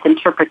in its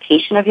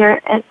interpretation of your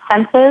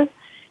senses,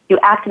 you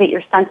activate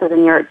your senses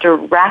in your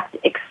direct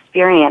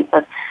experience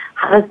of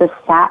how does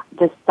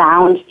the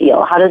sound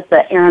feel? How does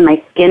the air in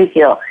my skin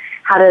feel?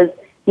 How does,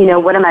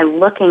 what am I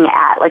looking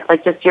at?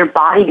 Like just your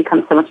body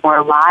becomes so much more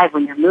alive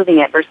when you're moving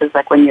it versus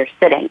like when you're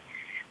sitting.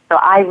 So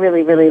I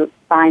really, really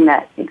find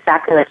that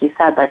exactly like you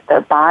said, like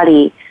the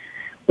body,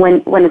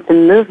 when it's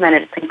in movement,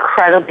 it's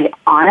incredibly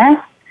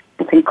honest.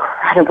 It's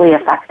incredibly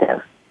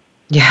effective.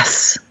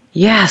 Yes.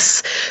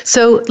 Yes.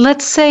 So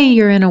let's say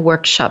you're in a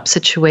workshop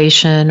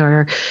situation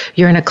or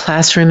you're in a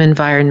classroom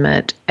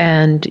environment,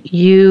 and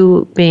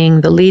you,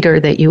 being the leader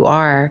that you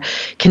are,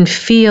 can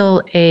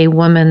feel a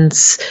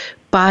woman's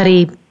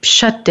body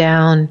shut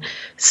down,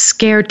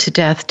 scared to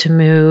death to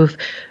move,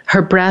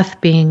 her breath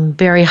being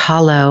very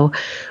hollow.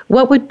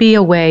 What would be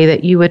a way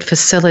that you would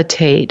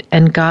facilitate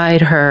and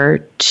guide her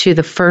to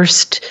the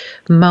first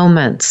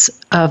moments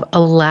of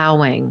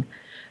allowing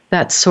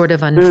that sort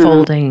of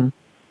unfolding?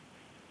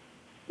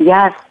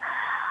 Yes.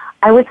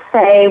 I would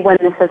say when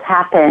this has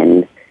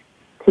happened,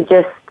 to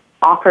just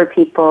offer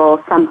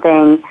people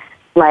something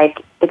like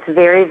it's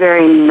very,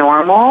 very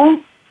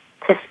normal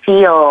to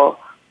feel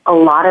a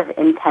lot of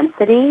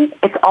intensity,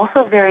 it's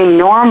also very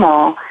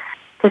normal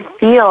to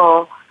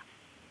feel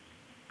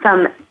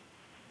some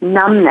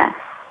numbness.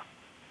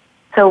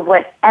 So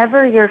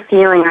whatever you're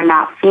feeling or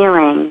not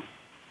feeling,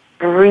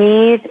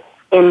 breathe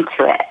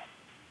into it,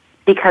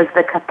 because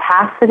the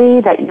capacity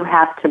that you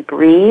have to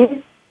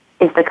breathe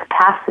is the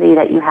capacity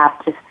that you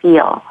have to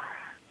feel.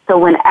 So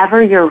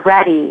whenever you're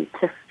ready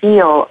to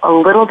feel a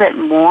little bit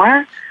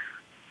more,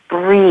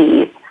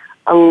 breathe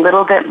a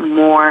little bit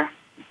more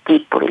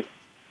deeply.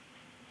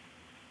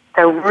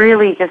 So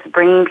really just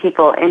bringing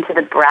people into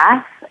the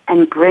breath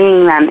and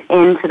bringing them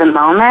into the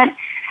moment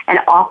and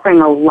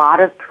offering a lot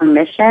of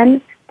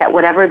permission that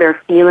whatever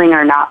they're feeling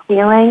or not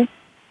feeling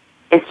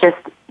is just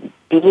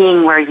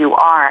being where you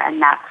are,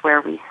 and that's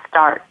where we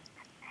start.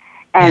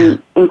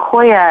 And in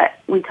Qoya,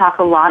 we talk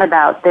a lot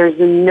about there's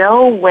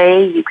no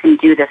way you can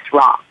do this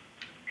wrong.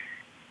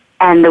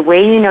 And the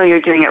way you know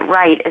you're doing it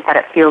right is that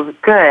it feels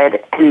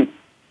good. And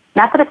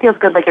not that it feels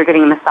good like you're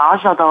getting a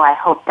massage, although I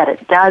hope that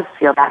it does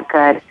feel that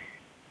good.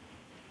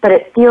 But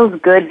it feels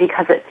good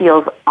because it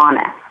feels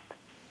honest.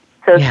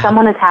 So if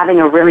someone is having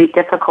a really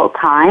difficult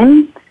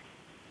time,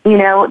 you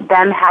know,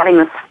 them having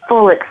this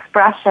full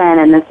expression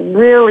and this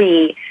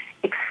really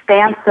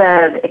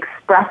expansive,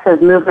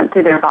 expressive movement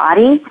through their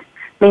body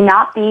may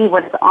not be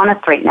what is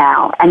honest right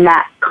now. And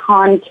that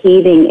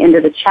concaving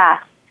into the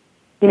chest,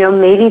 you know,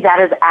 maybe that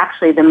is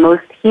actually the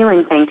most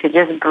healing thing, to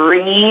just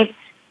breathe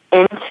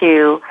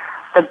into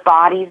the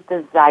body's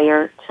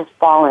desire to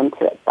fall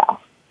into itself.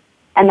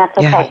 And that's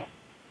okay.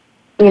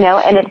 You know,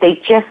 and if they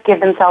just give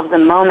themselves a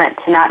moment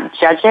to not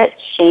judge it,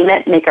 shame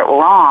it, make it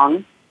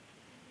wrong,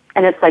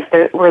 and it's like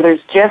where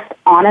there's just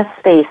honest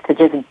space to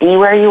just be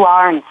where you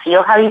are and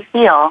feel how you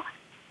feel,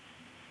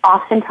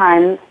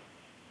 oftentimes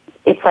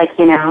it's like,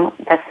 you know,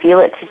 the feel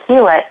it to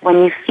heal it. When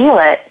you feel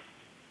it,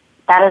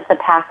 that is the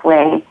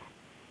pathway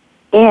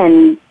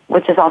in,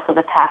 which is also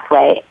the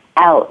pathway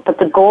out. But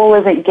the goal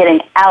isn't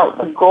getting out.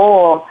 The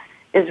goal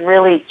is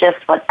really just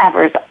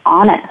whatever's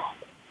honest.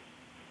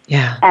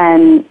 Yeah.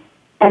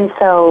 And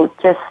so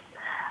just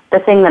the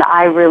thing that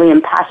I really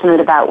am passionate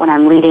about when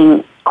I'm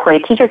leading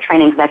Qoya teacher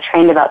trainings, I've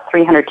trained about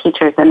 300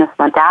 teachers in this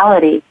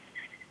modality,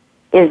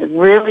 is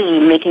really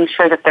making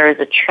sure that there is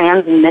a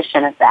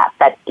transmission of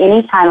that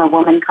anytime a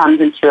woman comes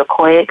into a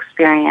Qoya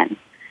experience,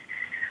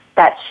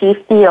 that she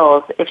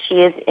feels, if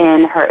she is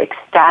in her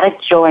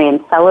ecstatic joy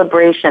and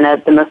celebration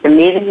of the most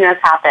amazing thing that's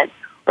happened,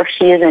 or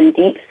she is in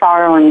deep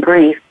sorrow and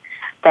grief,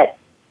 that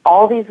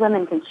all these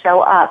women can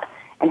show up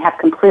and have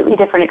completely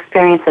different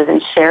experiences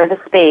and share the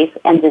space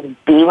and just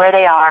be where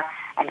they are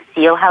and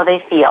feel how they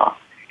feel.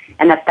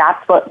 And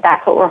that's what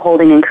we're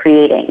holding and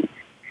creating.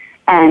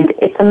 And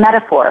it's a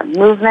metaphor.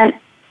 Movement,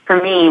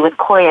 for me, with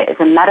Qoya, is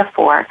a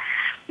metaphor.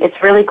 It's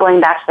really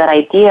going back to that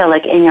idea,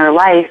 like in your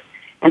life,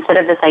 instead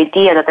of this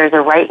idea that there's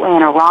a right way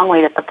and a wrong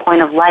way, that the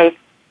point of life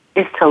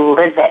is to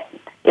live it,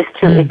 is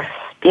to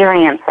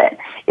experience it,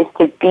 is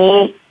to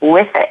be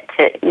with it,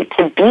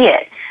 to be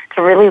it,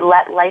 to really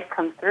let life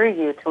come through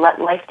you, to let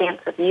life dance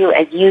with you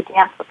as you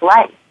dance with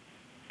life.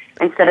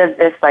 Instead of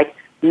this like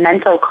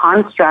mental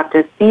construct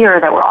of fear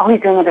that we're always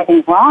doing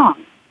everything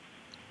wrong.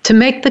 To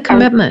make the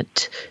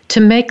commitment,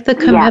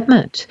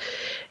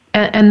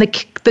 And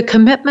the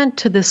commitment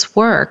to this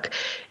work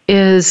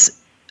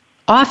is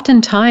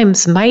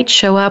oftentimes might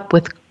show up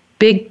with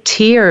big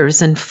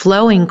tears and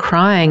flowing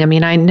crying. I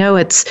mean, I know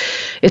it's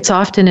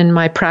often in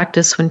my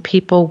practice when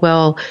people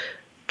will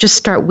just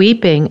start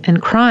weeping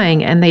and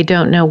crying and they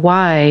don't know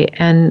why.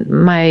 And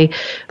my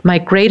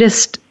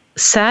greatest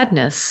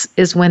sadness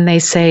is when they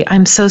say,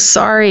 I'm so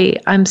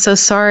sorry.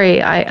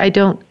 I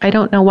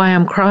don't know why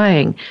I'm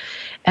crying.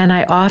 And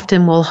I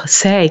often will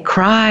say,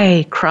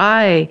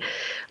 cry,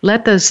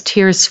 let those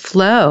tears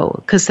flow,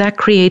 because that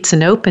creates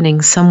an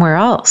opening somewhere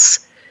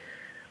else.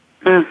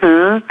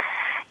 Mm-hmm.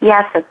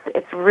 Yes,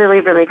 it's really,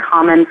 really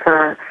common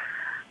for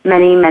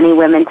many, many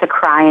women to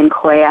cry in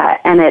Qoya,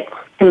 and it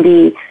can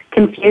be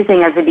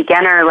confusing as a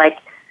beginner, like,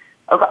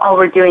 all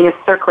we're doing is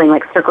circling,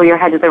 like circle your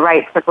head to the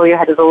right, circle your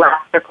head to the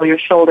left, circle your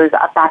shoulders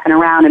up, back, and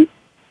around, and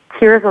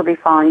tears will be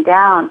falling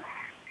down.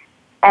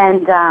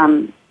 And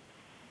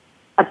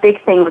a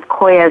big thing with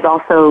Qoya is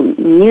also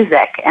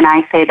music, and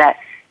I say that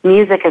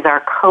music is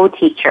our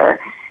co-teacher,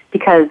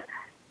 because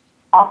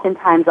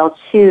oftentimes I'll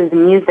choose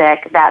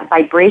music that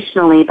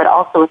vibrationally, but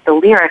also with the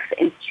lyrics,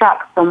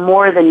 instructs. So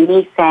more than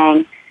me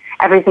saying,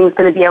 everything's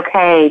going to be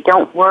okay,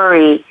 don't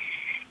worry.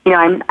 You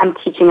know, I'm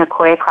teaching a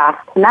Qoya class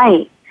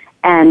tonight,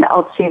 and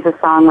I'll choose a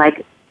song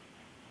like,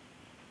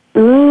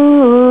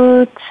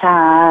 ooh,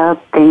 child,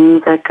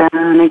 things are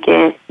gonna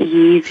get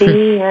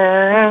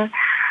easier.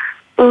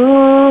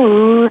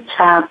 Ooh,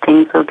 child,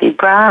 things will be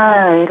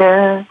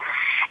brighter.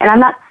 And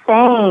I'm not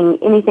saying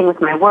anything with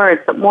my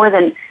words, but more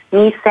than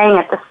me saying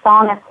it, the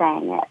song is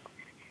saying it.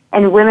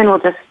 And women will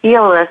just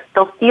feel this.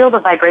 They'll feel the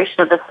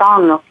vibration of the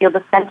song. They'll feel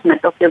the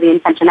sentiment. They'll feel the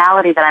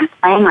intentionality that I'm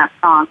playing that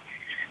song,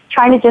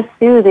 trying to just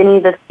soothe any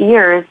of the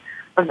fears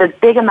of the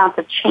big amounts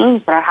of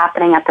change that are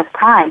happening at this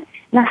time. And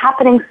they're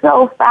happening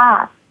so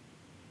fast.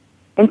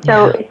 And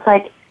so it's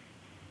like,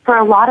 for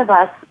a lot of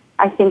us,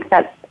 I think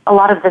that a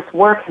lot of this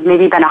work has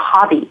maybe been a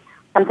hobby,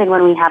 something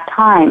when we have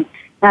time.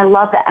 And I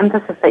love the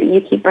emphasis that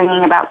you keep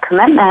bringing about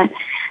commitment,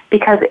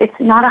 because it's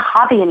not a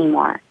hobby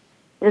anymore.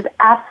 It is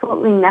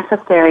absolutely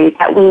necessary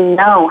that we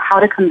know how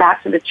to come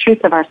back to the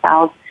truth of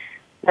ourselves,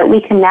 that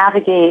we can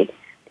navigate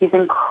these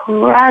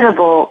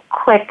incredible,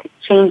 quick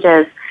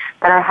changes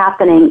that are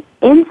happening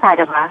inside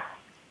of us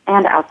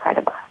and outside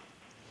of us.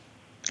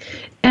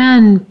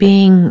 And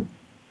being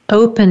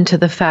open to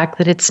the fact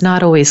that it's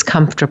not always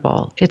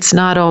comfortable. It's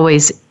not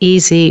always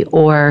easy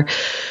or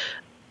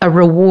a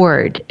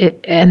reward,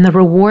 and the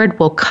reward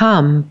will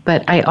come,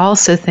 but I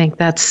also think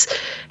that's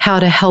how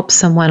to help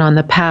someone on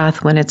the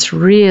path when it's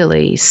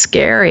really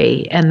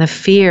scary and the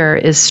fear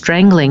is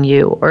strangling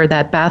you, or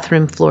that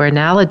bathroom floor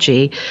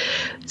analogy.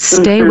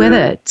 Stay with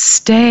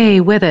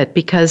it,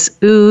 because,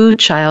 ooh,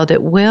 child,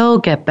 it will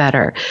get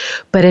better.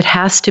 But it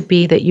has to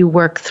be that you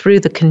work through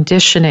the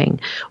conditioning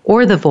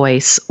or the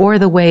voice or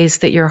the ways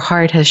that your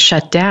heart has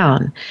shut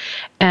down.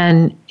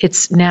 And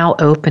it's now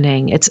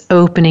opening. It's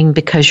opening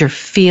because you're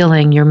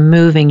feeling, you're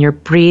moving, you're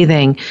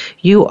breathing.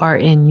 You are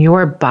in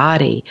your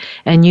body,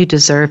 and you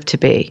deserve to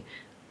be.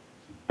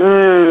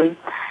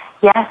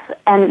 Yes,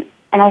 and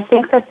I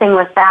think the thing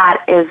with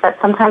that is that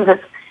sometimes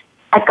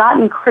I've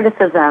gotten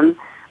criticism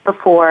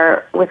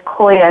before with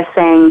Qoya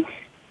saying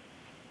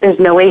there's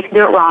no way you can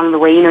do it wrong. The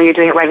way you know you're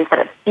doing it right is that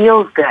it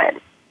feels good.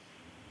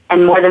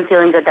 And more than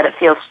feeling good, that it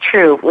feels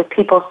true. With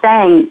people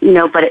saying,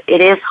 but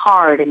it is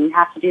hard and you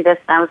have to do this.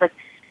 And I was like,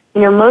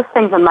 most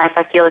things in life,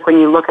 I feel like when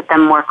you look at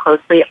them more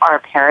closely, are a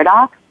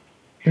paradox.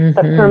 Mm-hmm.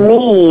 But for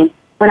me,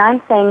 when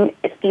I'm saying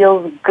it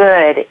feels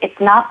good, it's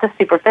not the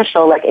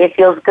superficial, like it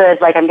feels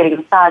good, like I'm getting a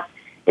massage.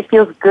 It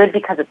feels good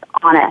because it's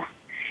honest.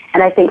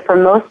 And I think for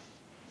most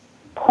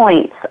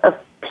points of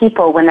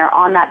people, when they're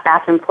on that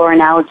bathroom floor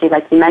analogy,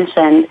 like you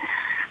mentioned,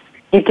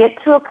 you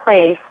get to a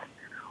place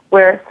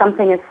where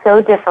something is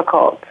so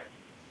difficult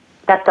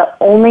that the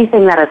only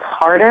thing that is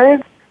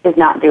harder is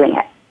not doing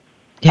it.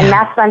 Yeah. And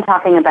that's what I'm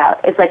talking about.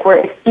 It's like where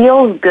it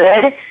feels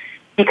good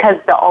because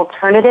the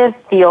alternative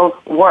feels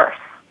worse.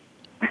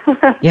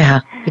 Yeah,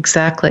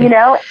 exactly.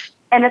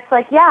 And it's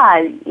like,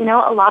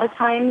 a lot of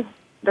times,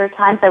 there are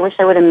times I wish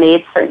I would have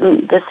made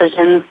certain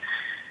decisions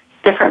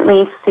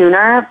differently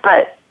sooner,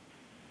 but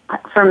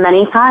for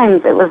many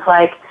times it was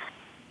like,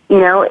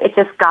 it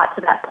just got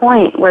to that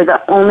point where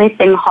the only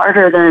thing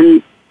harder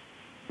than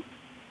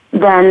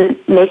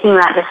making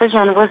that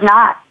decision was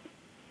not.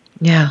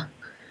 Yeah.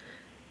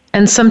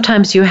 And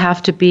sometimes you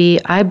have to be,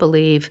 I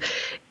believe,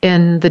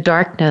 in the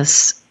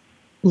darkness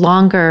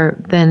longer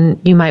than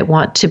you might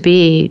want to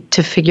be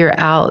to figure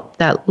out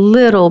that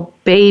little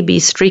baby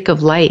streak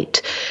of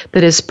light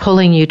that is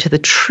pulling you to the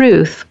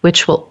truth,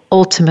 which will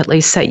ultimately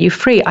set you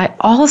free. I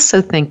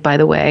also think, by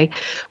the way,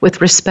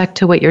 with respect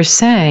to what you're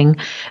saying,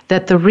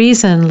 that the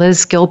reason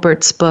Liz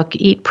Gilbert's book,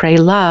 Eat, Pray,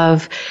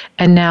 Love,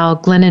 and now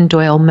Glennon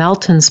Doyle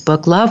Melton's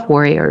book, Love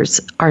Warriors,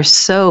 are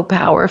so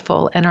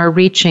powerful and are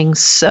reaching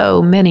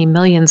so many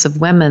millions of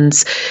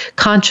women's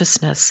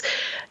consciousness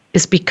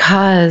is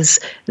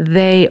because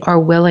they are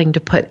willing to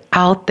put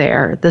out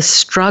there the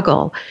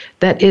struggle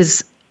that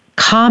is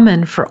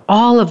common for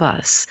all of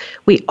us.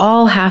 We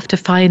all have to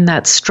find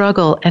that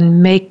struggle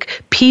and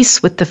make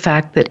peace with the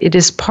fact that it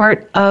is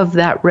part of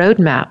that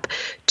roadmap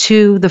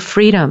to the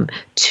freedom,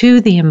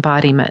 to the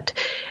embodiment.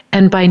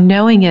 And by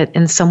knowing it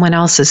in someone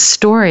else's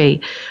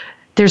story,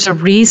 there's a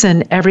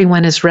reason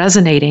everyone is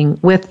resonating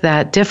with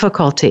that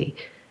difficulty.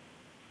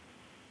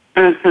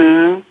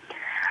 Mm-hmm.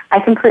 I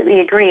completely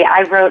agree.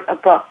 I wrote a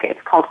book.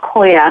 It's called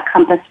Qoya,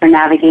 Compass for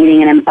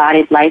Navigating an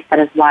Embodied Life That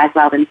is Wise,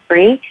 Loud, and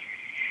Free.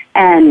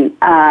 And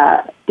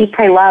Eat,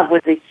 Pray, Love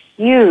was a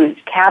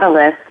huge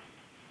catalyst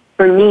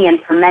for me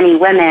and for many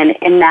women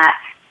in that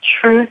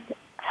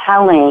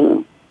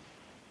truth-telling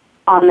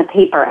on the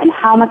paper and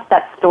how much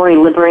that story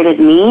liberated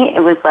me. It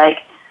was like,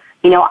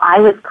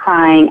 I was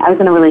crying. I was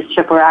in a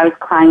relationship where I was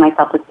crying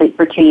myself to sleep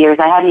for 2 years.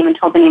 I hadn't even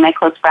told any of my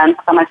close friends.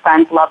 Some of my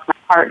friends loved my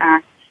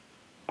partner.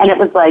 And it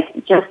was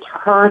like just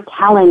her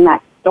telling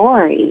that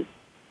story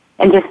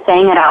and just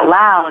saying it out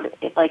loud.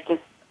 It like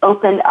just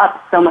opened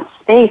up so much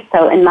space.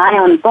 So in my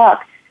own book,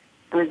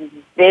 it was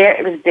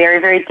very,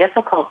 very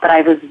difficult, but I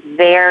was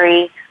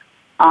very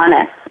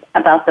honest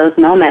about those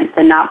moments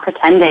and not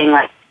pretending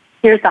like,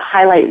 here's the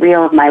highlight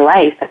reel of my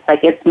life. It's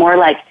like, it's more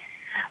like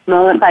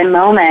moment by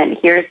moment,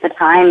 here's the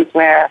times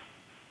where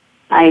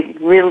I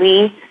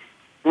really,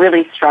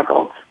 really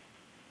struggled,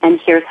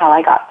 and here's how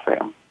I got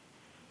through.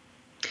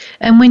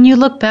 And when you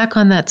look back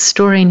on that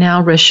story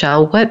now,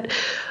 Rochelle,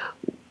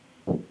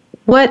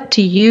 what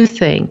do you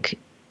think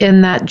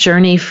in that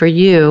journey for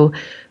you?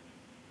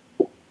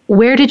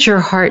 Where did your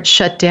heart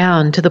shut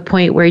down to the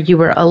point where you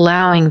were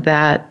allowing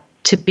that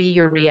to be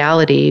your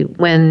reality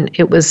when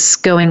it was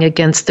going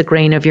against the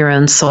grain of your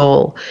own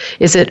soul?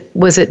 Was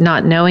it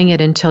not knowing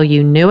it until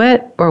you knew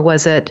it, or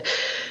was it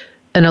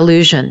an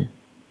illusion?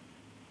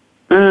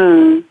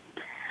 Well,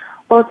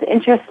 it's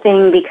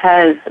interesting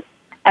because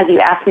as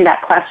you ask me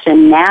that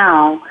question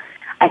now,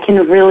 I can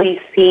really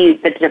see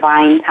the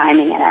divine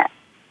timing in it.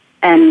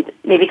 and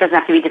maybe it doesn't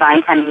have to be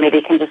divine timing, maybe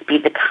it can just be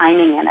the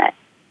timing in it.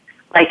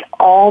 Like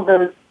all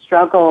those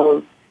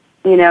struggles,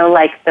 you know,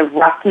 like the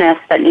roughness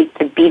that needs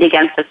to beat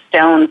against a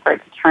stone for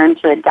it to turn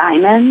to a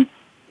diamond,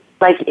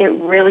 like it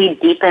really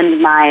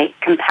deepened my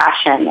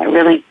compassion. It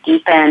really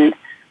deepened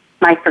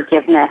my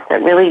forgiveness.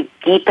 It really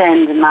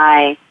deepened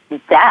my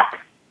depth,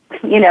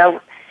 you know,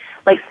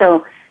 like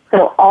so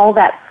all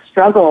that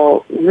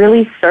struggle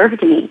really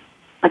served me.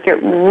 Like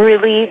it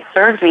really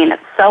served me, and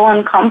it's so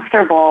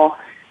uncomfortable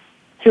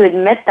to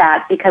admit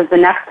that, because the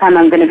next time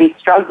I'm going to be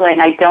struggling,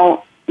 I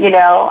don't, you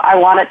know, I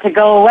want it to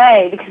go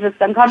away because it's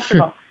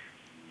uncomfortable.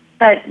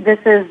 But this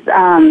is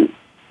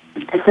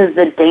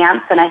the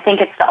dance, and I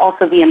think it's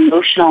also the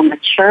emotional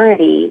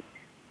maturity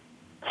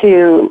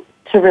to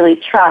really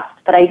trust.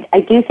 But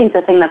I do think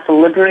the thing that's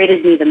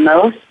liberated me the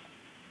most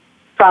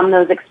from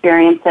those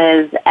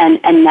experiences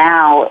and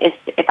now is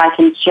if I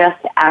can just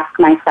ask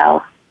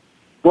myself,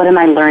 what am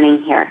I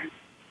learning here?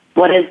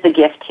 What is the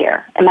gift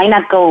here? It might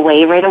not go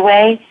away right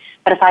away,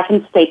 but if I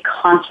can stay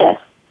conscious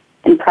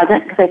and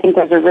present, because I think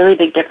there's a really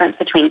big difference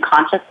between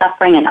conscious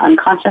suffering and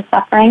unconscious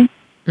suffering.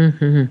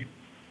 Mm-hmm.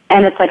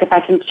 And it's like if I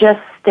can just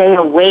stay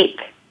awake,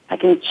 I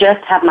can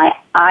just have my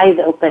eyes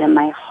open and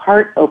my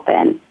heart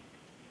open.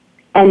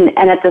 And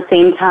at the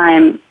same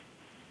time,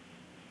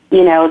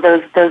 you know,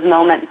 those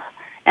moments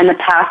in the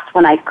past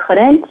when I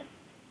couldn't,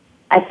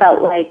 I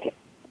felt like,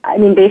 I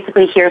mean,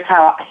 basically here's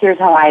how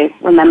I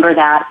remember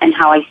that and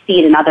how I see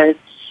it in others.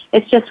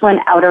 It's just when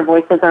outer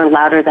voices are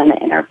louder than the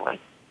inner voice.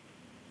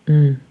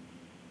 Mm.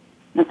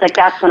 It's like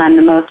that's when I'm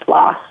the most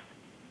lost,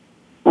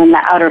 when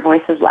the outer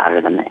voice is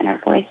louder than the inner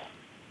voice.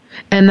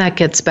 And that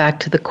gets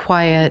back to the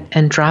quiet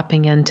and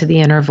dropping into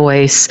the inner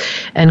voice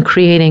and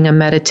creating a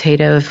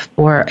meditative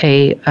or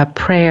a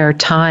prayer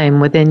time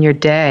within your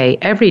day,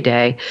 every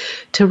day,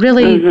 to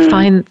really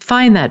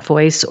find that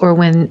voice, or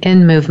when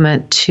in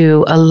movement,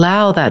 to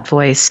allow that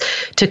voice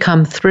to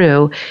come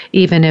through,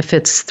 even if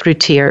it's through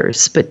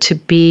tears, but to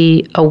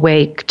be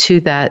awake to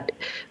that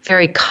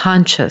very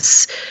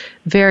conscious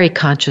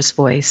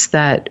voice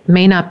that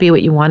may not be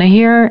what you want to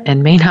hear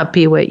and may not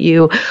be what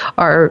you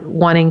are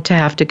wanting to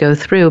have to go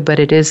through, but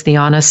it is the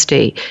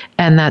honesty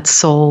and that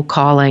soul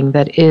calling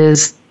that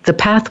is the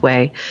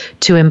pathway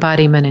to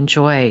embodiment and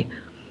joy.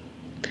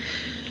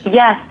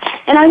 Yes.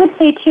 And I would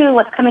say, too,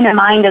 what's coming to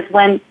mind is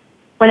when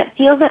it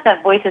feels that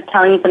that voice is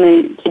telling you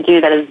something to do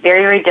that is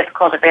very, very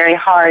difficult or very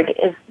hard,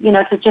 is, you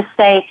know, to just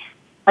say,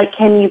 like,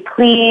 can you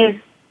please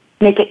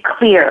make it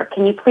clear?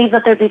 Can you please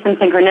let there be some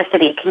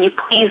synchronicity? Can you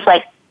please,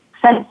 like,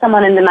 send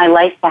someone into my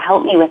life to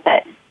help me with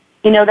it?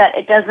 You know, that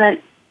it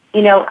doesn't,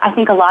 you know, I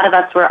think a lot of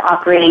us were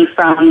operating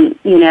from,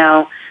 you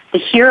know, the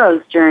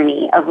hero's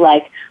journey of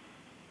like,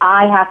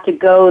 I have to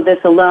go this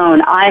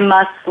alone. I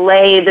must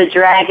slay the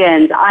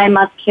dragons. I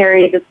must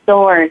carry the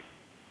sword.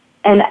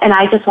 And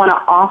I just want to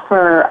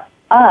offer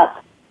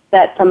up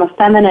that from a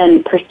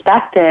feminine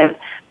perspective,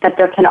 that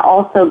there can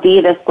also be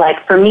this,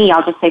 like, for me,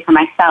 I'll just say for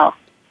myself,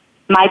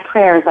 my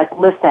prayer is like,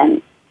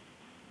 listen,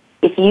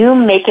 if you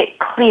make it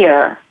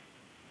clear,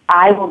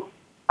 I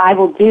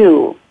will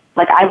do,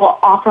 like, I will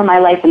offer my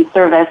life in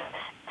service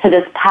to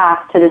this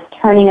path, to this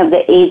turning of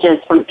the ages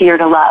from fear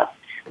to love.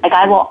 Like,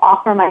 I will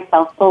offer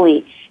myself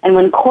fully. And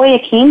when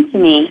Qoya came to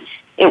me,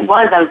 I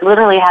was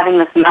literally having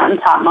this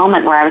mountaintop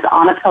moment where I was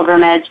on a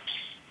pilgrimage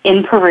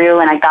in Peru,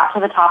 and I got to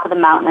the top of the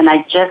mountain, and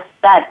I just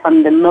said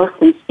from the most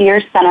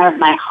sincere center of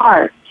my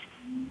heart,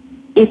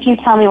 if you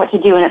tell me what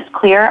to do and it's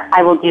clear,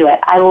 I will do it.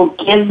 I will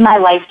give my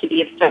life to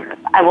be of service.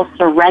 I will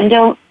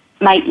surrender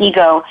my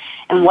ego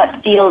and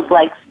what feels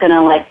like it's going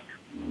to, like,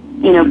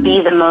 you know,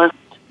 be the most,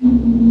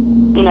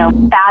 you know,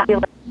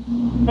 fabulous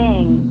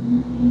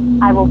thing.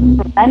 I will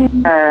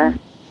surrender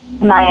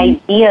to my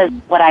ideas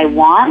what I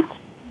want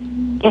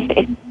if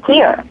it's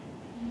clear.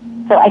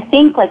 So I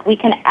think, like, we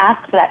can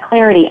ask for that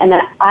clarity, and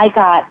then I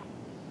got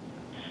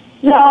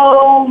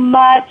so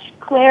much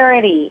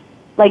clarity,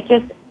 like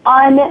just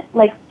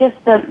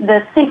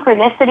the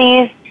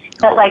synchronicities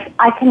that, like,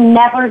 I can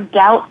never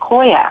doubt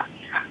Qoya.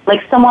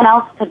 Like, someone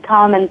else could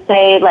come and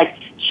say, like,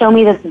 show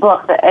me this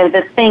book,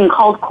 this thing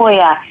called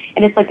Qoya,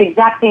 and it's like the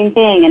exact same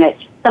thing, and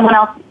someone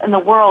else in the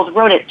world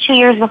wrote it 2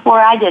 years before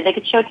I did. They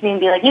could show it to me and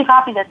be like, you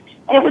copied this,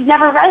 and it would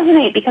never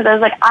resonate because I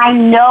was like, I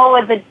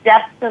know the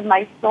depths of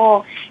my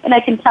soul, and I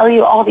can tell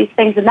you all these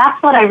things, and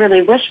that's what I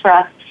really wish for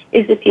us,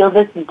 is to feel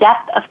this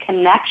depth of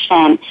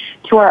connection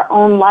to our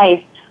own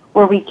life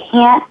where we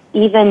can't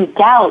even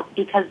doubt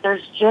because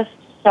there's just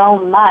so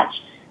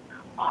much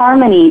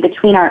harmony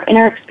between our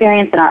inner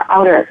experience and our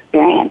outer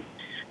experience.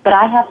 But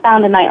I have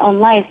found in my own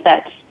life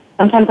that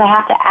sometimes I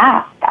have to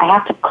ask. I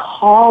have to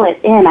call it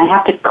in. I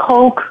have to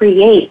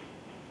co-create.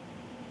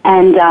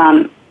 And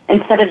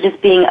instead of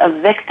just being a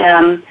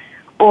victim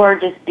or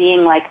just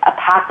being like a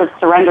passive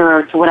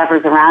surrenderer to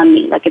whatever's around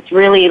me. Like, it's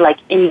really like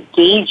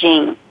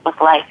engaging with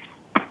life.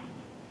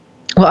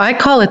 Well, I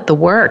call it the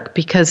work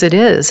because it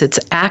is. It's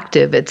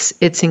active.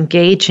 It's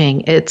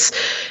engaging. It's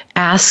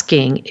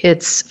asking.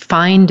 It's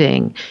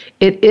finding.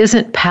 It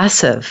isn't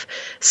passive.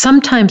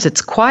 Sometimes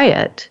it's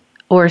quiet,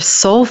 or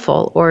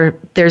soulful, or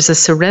there's a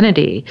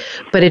serenity,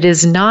 but it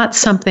is not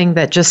something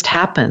that just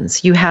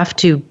happens. You have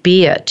to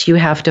be it. You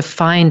have to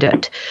find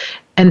it.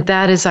 And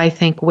that is, I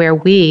think, where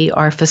we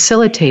are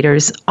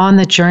facilitators on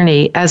the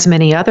journey, as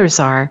many others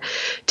are,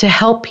 to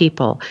help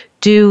people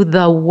do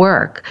the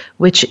work,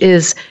 which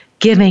is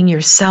giving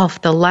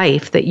yourself the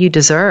life that you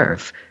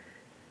deserve.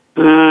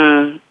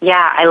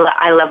 Yeah,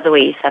 I love the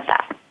way you said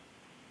that.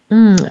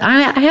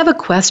 I have a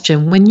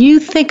question. When you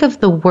think of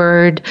the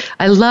word,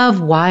 I love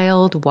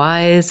wild,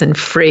 wise, and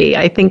free.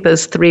 I think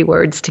those three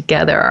words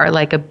together are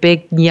like a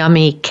big,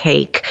 yummy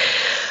cake.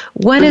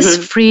 What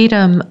is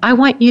freedom? I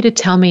want you to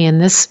tell me in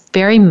this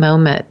very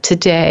moment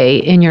today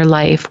in your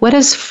life, what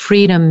does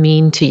freedom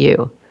mean to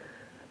you?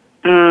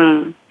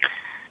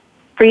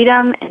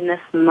 Freedom in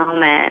this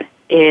moment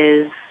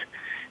is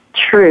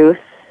truth,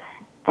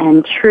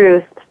 and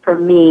truth for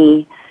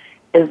me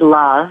is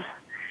love,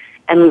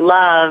 and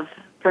love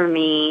for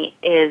me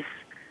is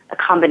a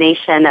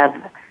combination of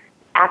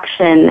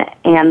action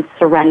and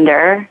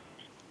surrender,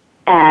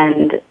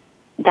 and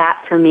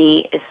that for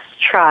me is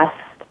trust,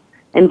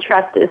 and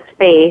trust is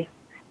faith,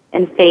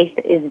 and faith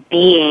is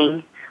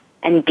being,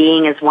 and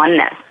being is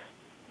oneness.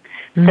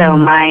 So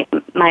my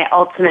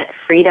ultimate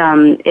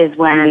freedom is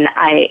when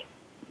I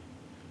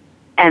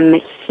am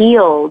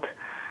healed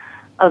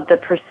of the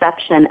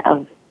perception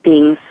of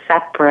being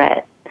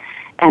separate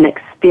and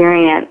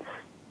experience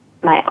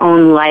my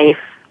own life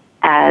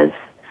as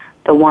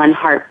the one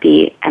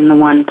heartbeat and the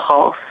one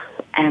pulse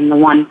and the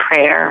one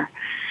prayer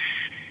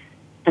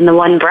and the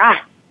one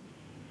breath.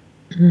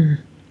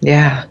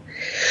 Yeah.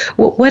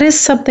 Well, what is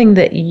something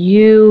that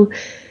you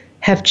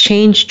have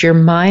changed your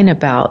mind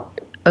about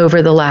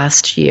over the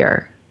last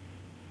year?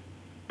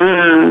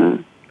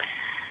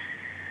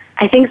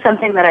 I think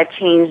something that I've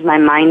changed my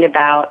mind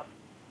about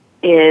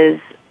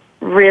is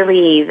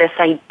really this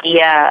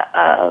idea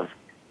of,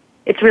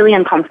 it's really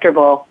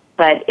uncomfortable,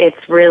 but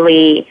it's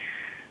really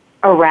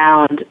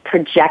around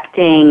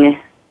projecting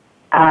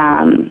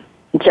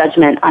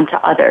judgment onto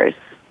others.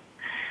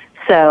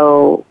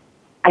 So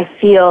I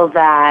feel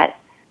that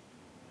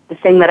the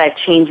thing that I've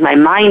changed my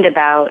mind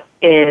about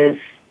is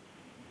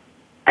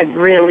I've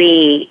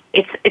really,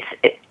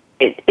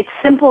 it's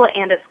simple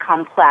and it's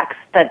complex,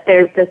 but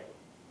there's this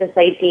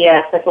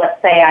idea that,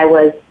 let's say I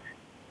was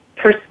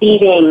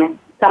perceiving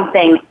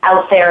something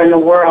out there in the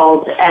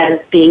world as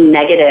being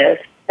negative,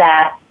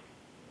 that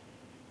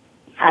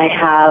I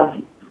have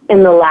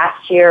in the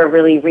last year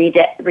really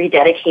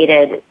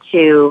rededicated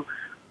to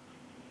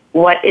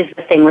what is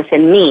the thing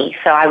within me.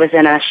 So I was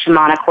in a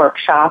shamanic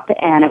workshop,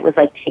 and it was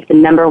like, take the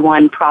number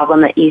one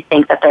problem that you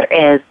think that there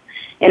is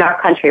in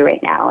our country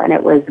right now, and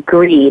it was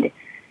greed.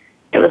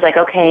 It was like,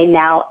 okay,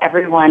 now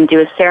everyone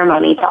do a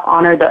ceremony to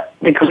honor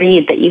the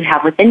greed that you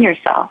have within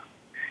yourself.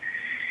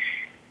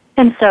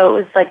 And so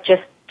it was like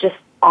just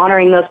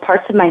honoring those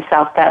parts of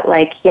myself that,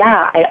 like,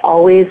 yeah, I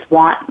always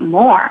want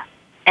more.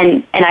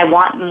 And I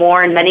want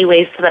more in many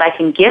ways so that I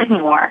can give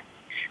more.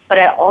 But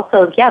I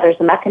also, there's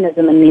a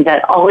mechanism in me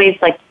that always,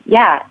 like,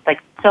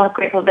 so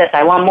grateful for this,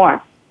 I want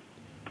more.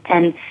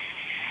 And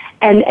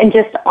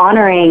just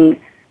honoring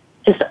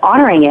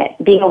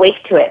it, being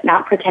awake to it,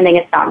 not pretending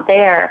it's not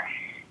there.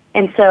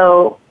 And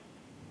so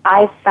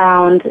I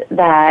found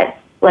that,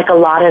 like a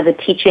lot of the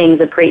teachings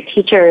of great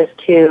teachers,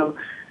 to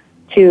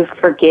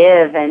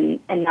forgive and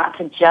not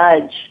to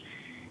judge,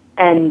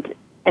 and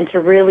to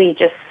really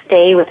just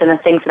stay within the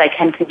things that I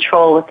can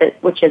control with it,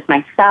 which is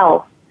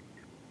myself.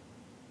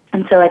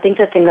 And so I think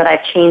the thing that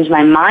I've changed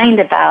my mind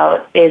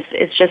about is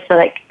just that,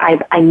 like,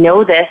 I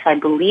know this, I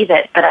believe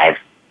it, but I've,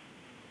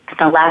 in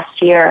the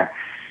last year,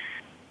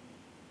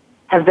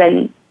 have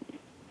been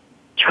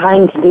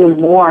trying to do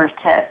more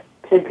to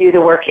do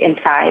the work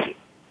inside.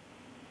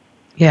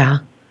 Yeah.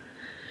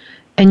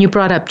 And you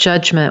brought up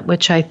judgment,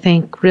 which I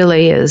think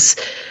really is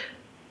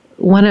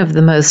one of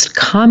the most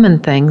common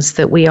things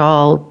that we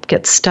all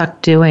get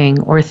stuck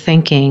doing or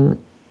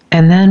thinking.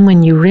 And then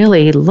when you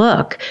really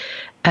look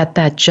at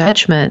that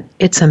judgment,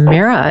 it's a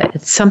mirror.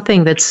 It's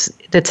something that's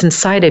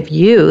inside of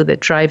you that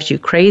drives you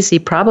crazy,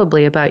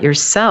 probably about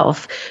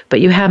yourself,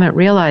 but you haven't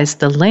realized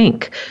the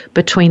link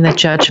between the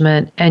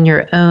judgment and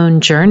your own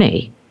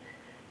journey.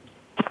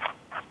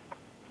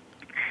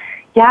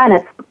 Yeah,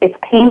 and it's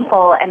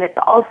painful, and it's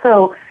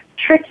also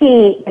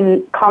tricky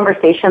in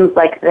conversations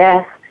like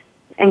this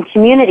in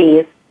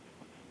communities,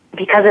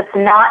 because it's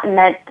not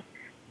meant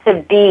to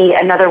be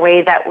another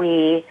way that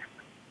we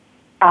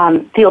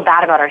feel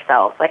bad about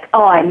ourselves. Like,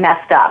 oh, I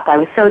messed up. I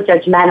was so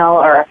judgmental,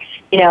 or,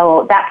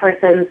 that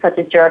person's such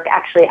a jerk.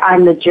 Actually,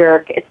 I'm the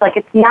jerk. It's like,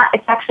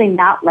 it's actually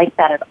not like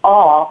that at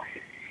all.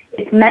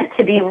 It's meant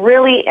to be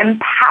really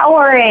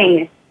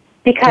empowering,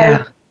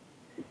 because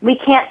we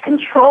can't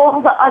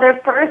control the other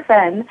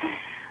person,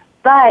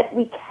 but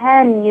we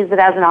can use it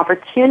as an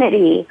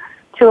opportunity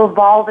to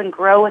evolve and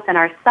grow within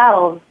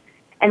ourselves.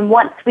 And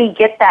once we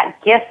get that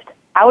gift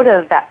out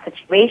of that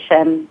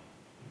situation,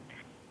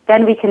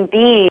 then we can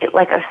be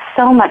like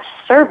so much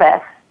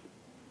service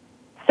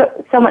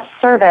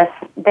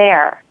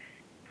there.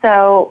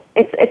 So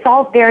it's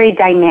all very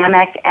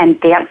dynamic and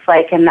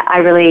dance-like, and I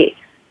really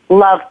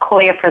love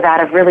Qoya for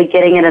that, of really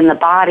getting it in the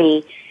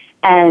body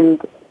and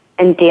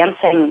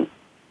dancing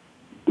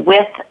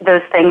with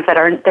those things that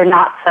they're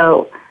not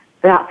so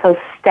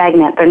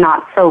stagnant, they're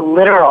not so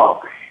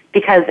literal.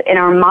 Because in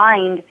our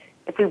mind,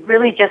 if we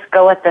really just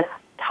go at this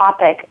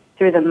topic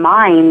through the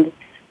mind,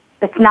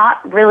 it's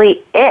not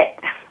really it.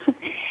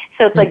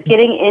 So it's like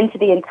getting into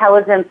the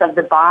intelligence of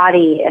the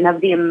body and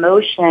of the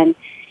emotion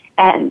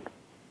and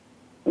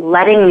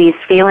letting these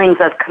feelings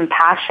of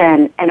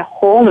compassion and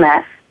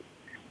wholeness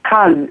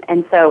come.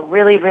 And so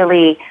really,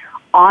 really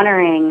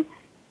honoring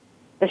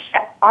the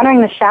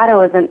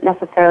shadow isn't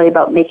necessarily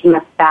about making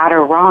us bad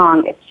or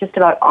wrong. It's just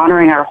about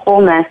honoring our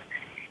wholeness.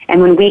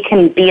 And when we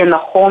can be in the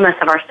wholeness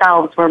of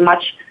ourselves, we're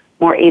much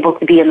more able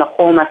to be in the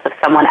wholeness of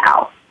someone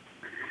else.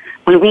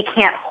 When we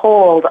can't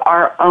hold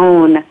our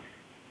own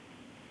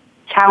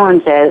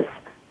challenges,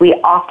 we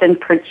often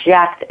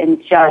project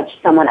and judge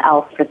someone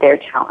else for their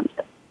challenges.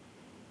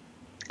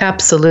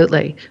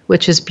 Absolutely,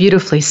 which is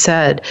beautifully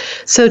said.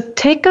 So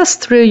take us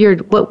through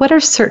what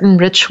are certain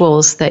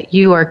rituals that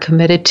you are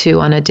committed to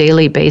on a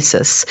daily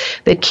basis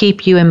that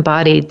keep you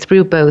embodied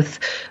through both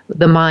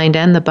the mind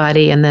and the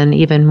body, and then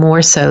even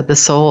more so the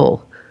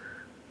soul?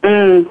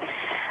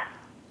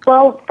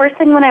 Well, first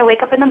thing when I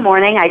wake up in the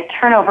morning, I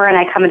turn over and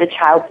I come into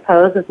child's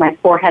pose with my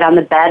forehead on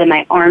the bed and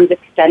my arms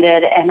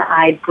extended, and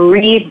I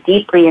breathe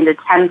deeply into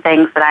 10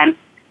 things that I'm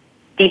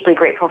deeply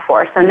grateful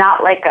for. So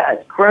not like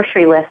a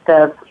grocery list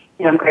of,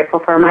 I'm grateful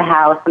for my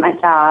house and my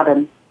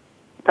job,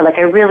 but like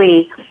I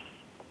really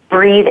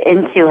breathe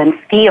into and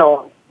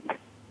feel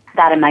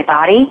that in my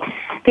body.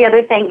 The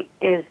other thing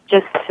is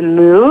just to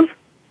move.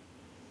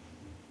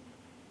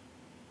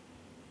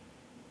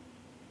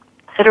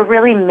 So to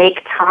really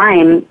make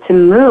time to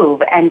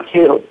move and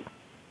to,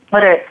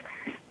 whether it's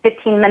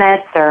 15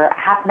 minutes or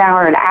half an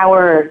hour, an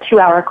hour, or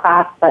 2-hour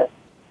class, but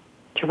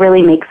to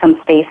really make some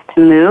space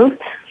to move.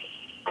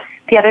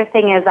 The other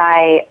thing is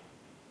I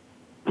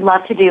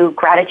love to do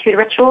gratitude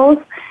rituals,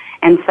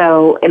 and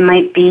so it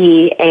might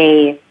be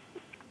a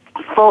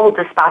full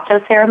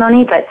despacho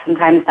ceremony, but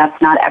sometimes that's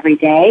not every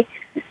day.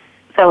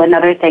 So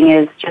another thing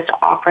is just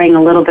offering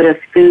a little bit of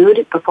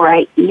food before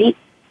I eat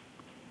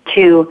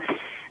to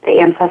the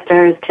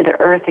ancestors, to the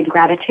earth, in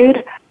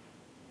gratitude.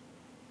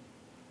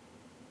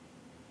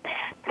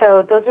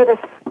 So those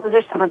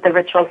are some of the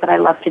rituals that I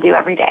love to do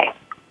every day.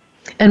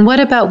 And what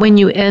about when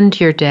you end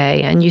your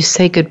day and you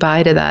say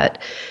goodbye to that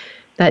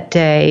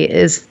day?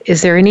 Is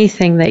there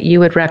anything that you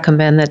would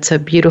recommend that's a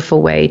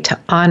beautiful way to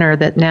honor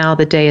that now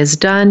the day is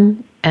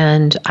done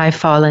and I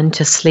fall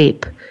into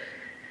sleep?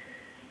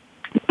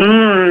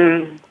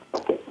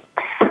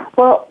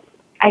 Well,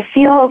 I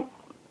feel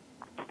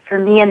for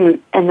me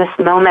in this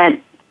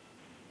moment,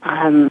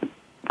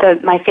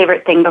 my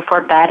favorite thing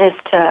before bed is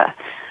to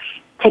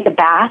take a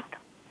bath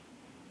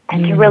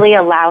and to really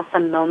allow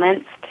some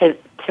moments to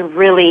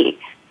really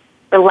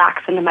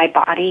relax into my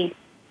body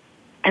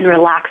and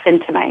relax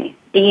into my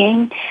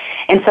being.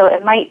 And so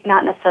it might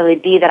not necessarily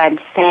be that I'm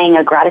saying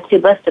a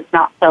gratitude list. It's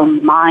not so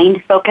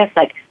mind-focused,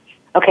 like,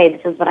 okay,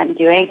 this is what I'm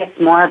doing. It's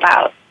more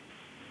about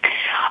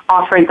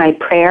offering my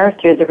prayer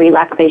through the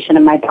relaxation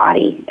of my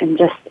body and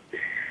just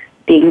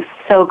being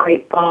so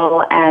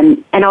grateful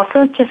and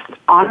also just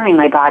honoring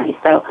my body.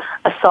 So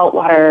a salt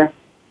water,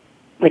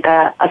 like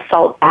a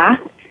salt bath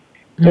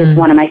is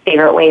one of my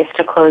favorite ways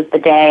to close the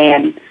day,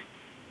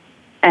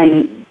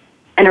 and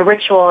a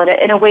ritual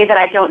in a way that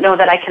I don't know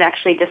that I can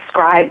actually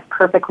describe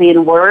perfectly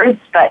in words,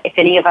 but if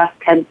any of us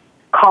can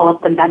call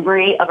up the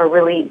memory of a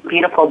really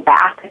beautiful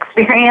bath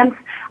experience,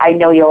 I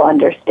know you'll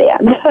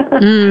understand.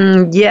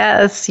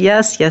 Yes.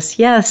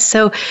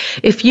 So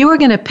if you were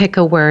going to pick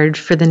a word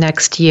for the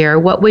next year,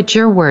 what would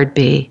your word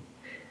be?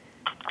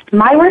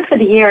 My word for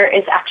the year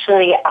is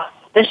actually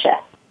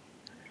auspicious.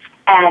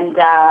 And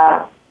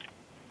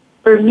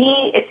for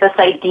me, it's this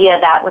idea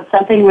that when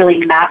something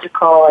really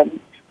magical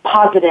and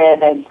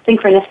positive and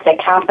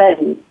synchronistic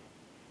happens,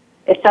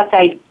 it's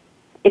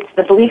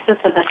the belief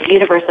system that the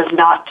universe is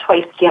not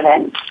twice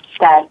given,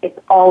 that it's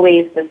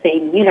always the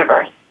same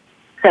universe.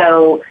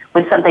 So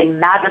when something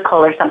magical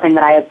or something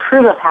that I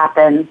approve of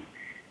happens,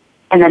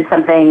 and then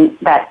something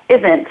that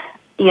isn't,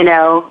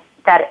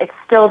 that it's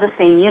still the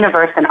same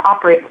universe and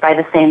operates by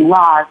the same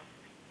laws.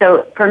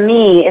 So for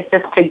me, it's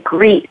just to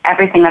greet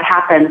everything that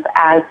happens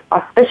as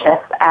auspicious,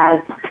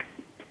 as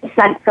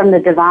sent from the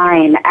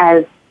divine,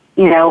 as,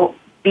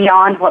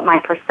 beyond what my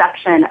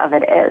perception of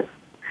it is.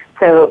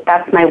 So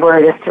that's my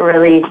word, is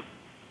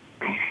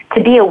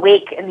to be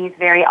awake in these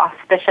very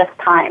auspicious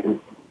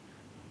times.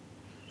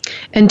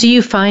 And do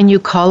you find you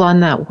call on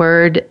that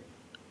word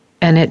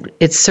and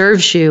it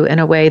serves you in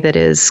a way that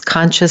is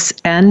conscious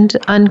and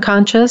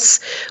unconscious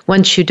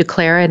once you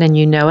declare it and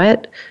you know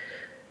it?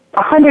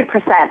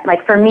 100%.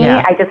 Like for me,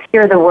 I just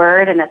hear the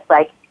word and it's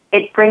like,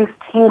 it brings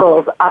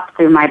tingles up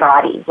through my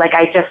body. Like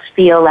I just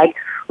feel like,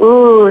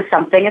 ooh,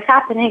 something is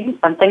happening.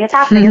 And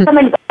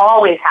something's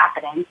always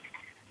happening.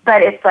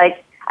 But it's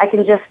like, I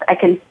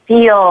can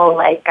feel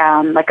like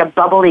a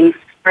bubbling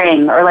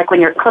spring, or like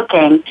when you're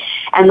cooking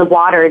and the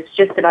water is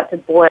just about to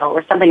boil,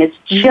 or something is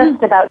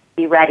just about to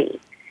be ready.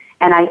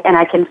 And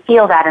I can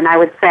feel that, and I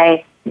would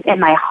say in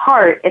my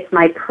heart, it's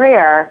my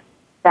prayer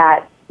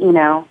that, you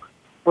know,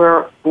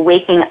 we're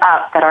waking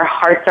up, that our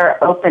hearts are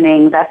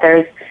opening, that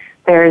there's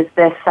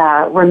this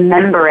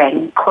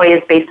remembering.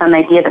 Qoya is based on the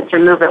idea that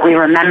through movement we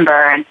remember,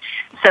 and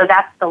so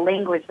that's the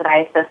language that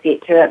I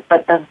associate to it,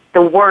 but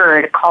the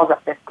word calls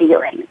up this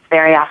feeling. It's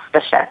very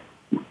auspicious.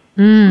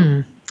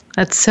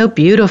 That's so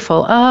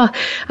beautiful. Oh,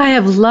 I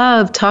have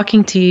loved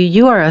talking to you.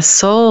 You are a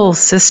soul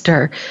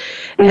sister.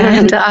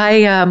 And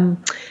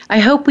I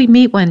hope we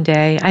meet one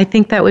day. I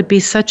think that would be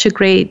such a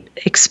great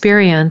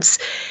experience.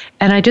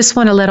 And I just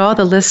want to let all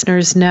the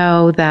listeners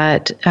know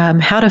that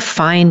how to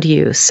find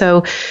you.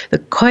 So the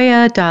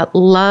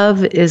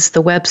Qoya.love is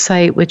the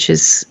website, which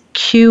is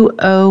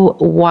QOYA.love,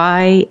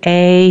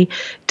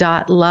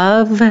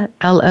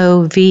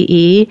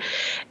 LOVE.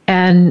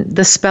 And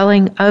the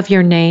spelling of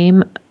your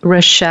name,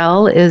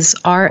 Rochelle, is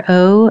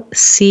ROCHELLE.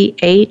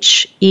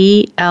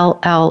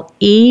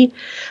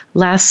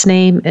 Last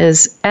name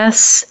is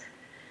SCHIECK.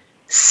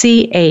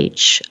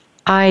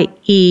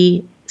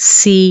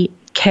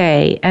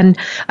 And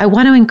I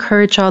want to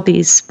encourage all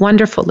these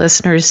wonderful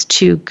listeners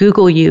to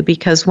Google you,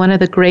 because one of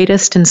the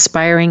greatest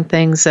inspiring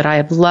things that I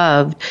have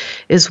loved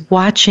is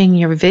watching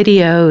your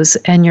videos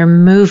and your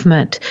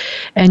movement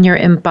and your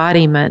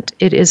embodiment.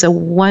 It is a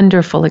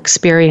wonderful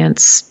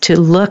experience to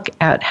look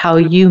at how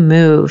you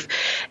move,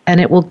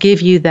 and it will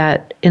give you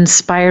that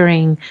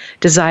inspiring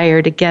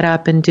desire to get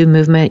up and do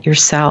movement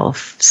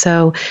yourself.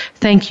 So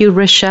thank you,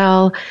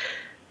 Rochelle.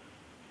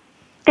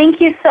 Thank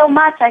you so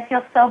much. I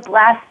feel so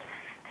blessed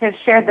to have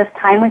shared this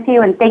time with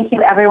you, and thank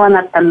you everyone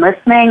that's been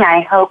listening.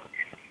 I hope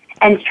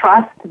and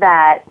trust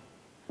that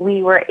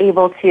we were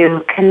able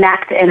to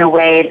connect in a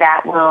way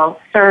that will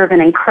serve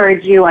and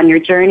encourage you on your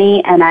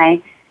journey, and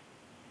I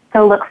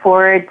so look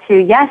forward to,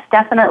 yes,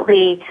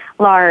 definitely,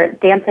 Laura,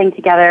 dancing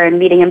together and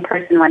meeting in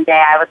person one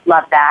day. I would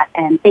love that,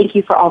 and thank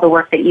you for all the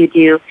work that you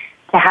do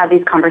to have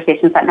these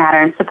conversations that matter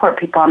and support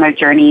people on their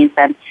journeys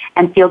and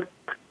feel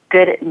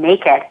good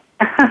naked.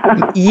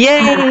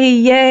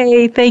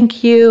 Yay,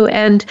 thank you.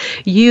 And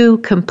you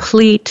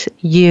complete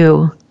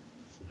you.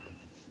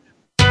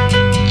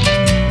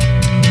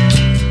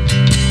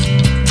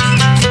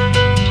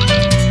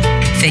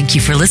 Thank you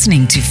for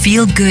listening to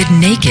Feel Good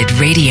Naked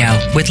Radio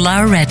with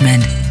Laura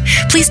Redmond.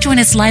 Please join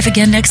us live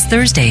again next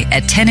Thursday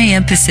at 10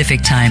 a.m.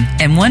 Pacific Time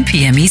and 1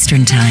 p.m.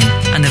 Eastern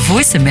Time on the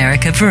Voice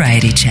America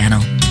Variety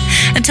Channel.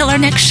 Until our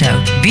next show,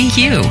 be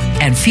you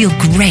and feel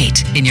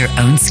great in your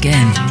own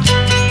skin.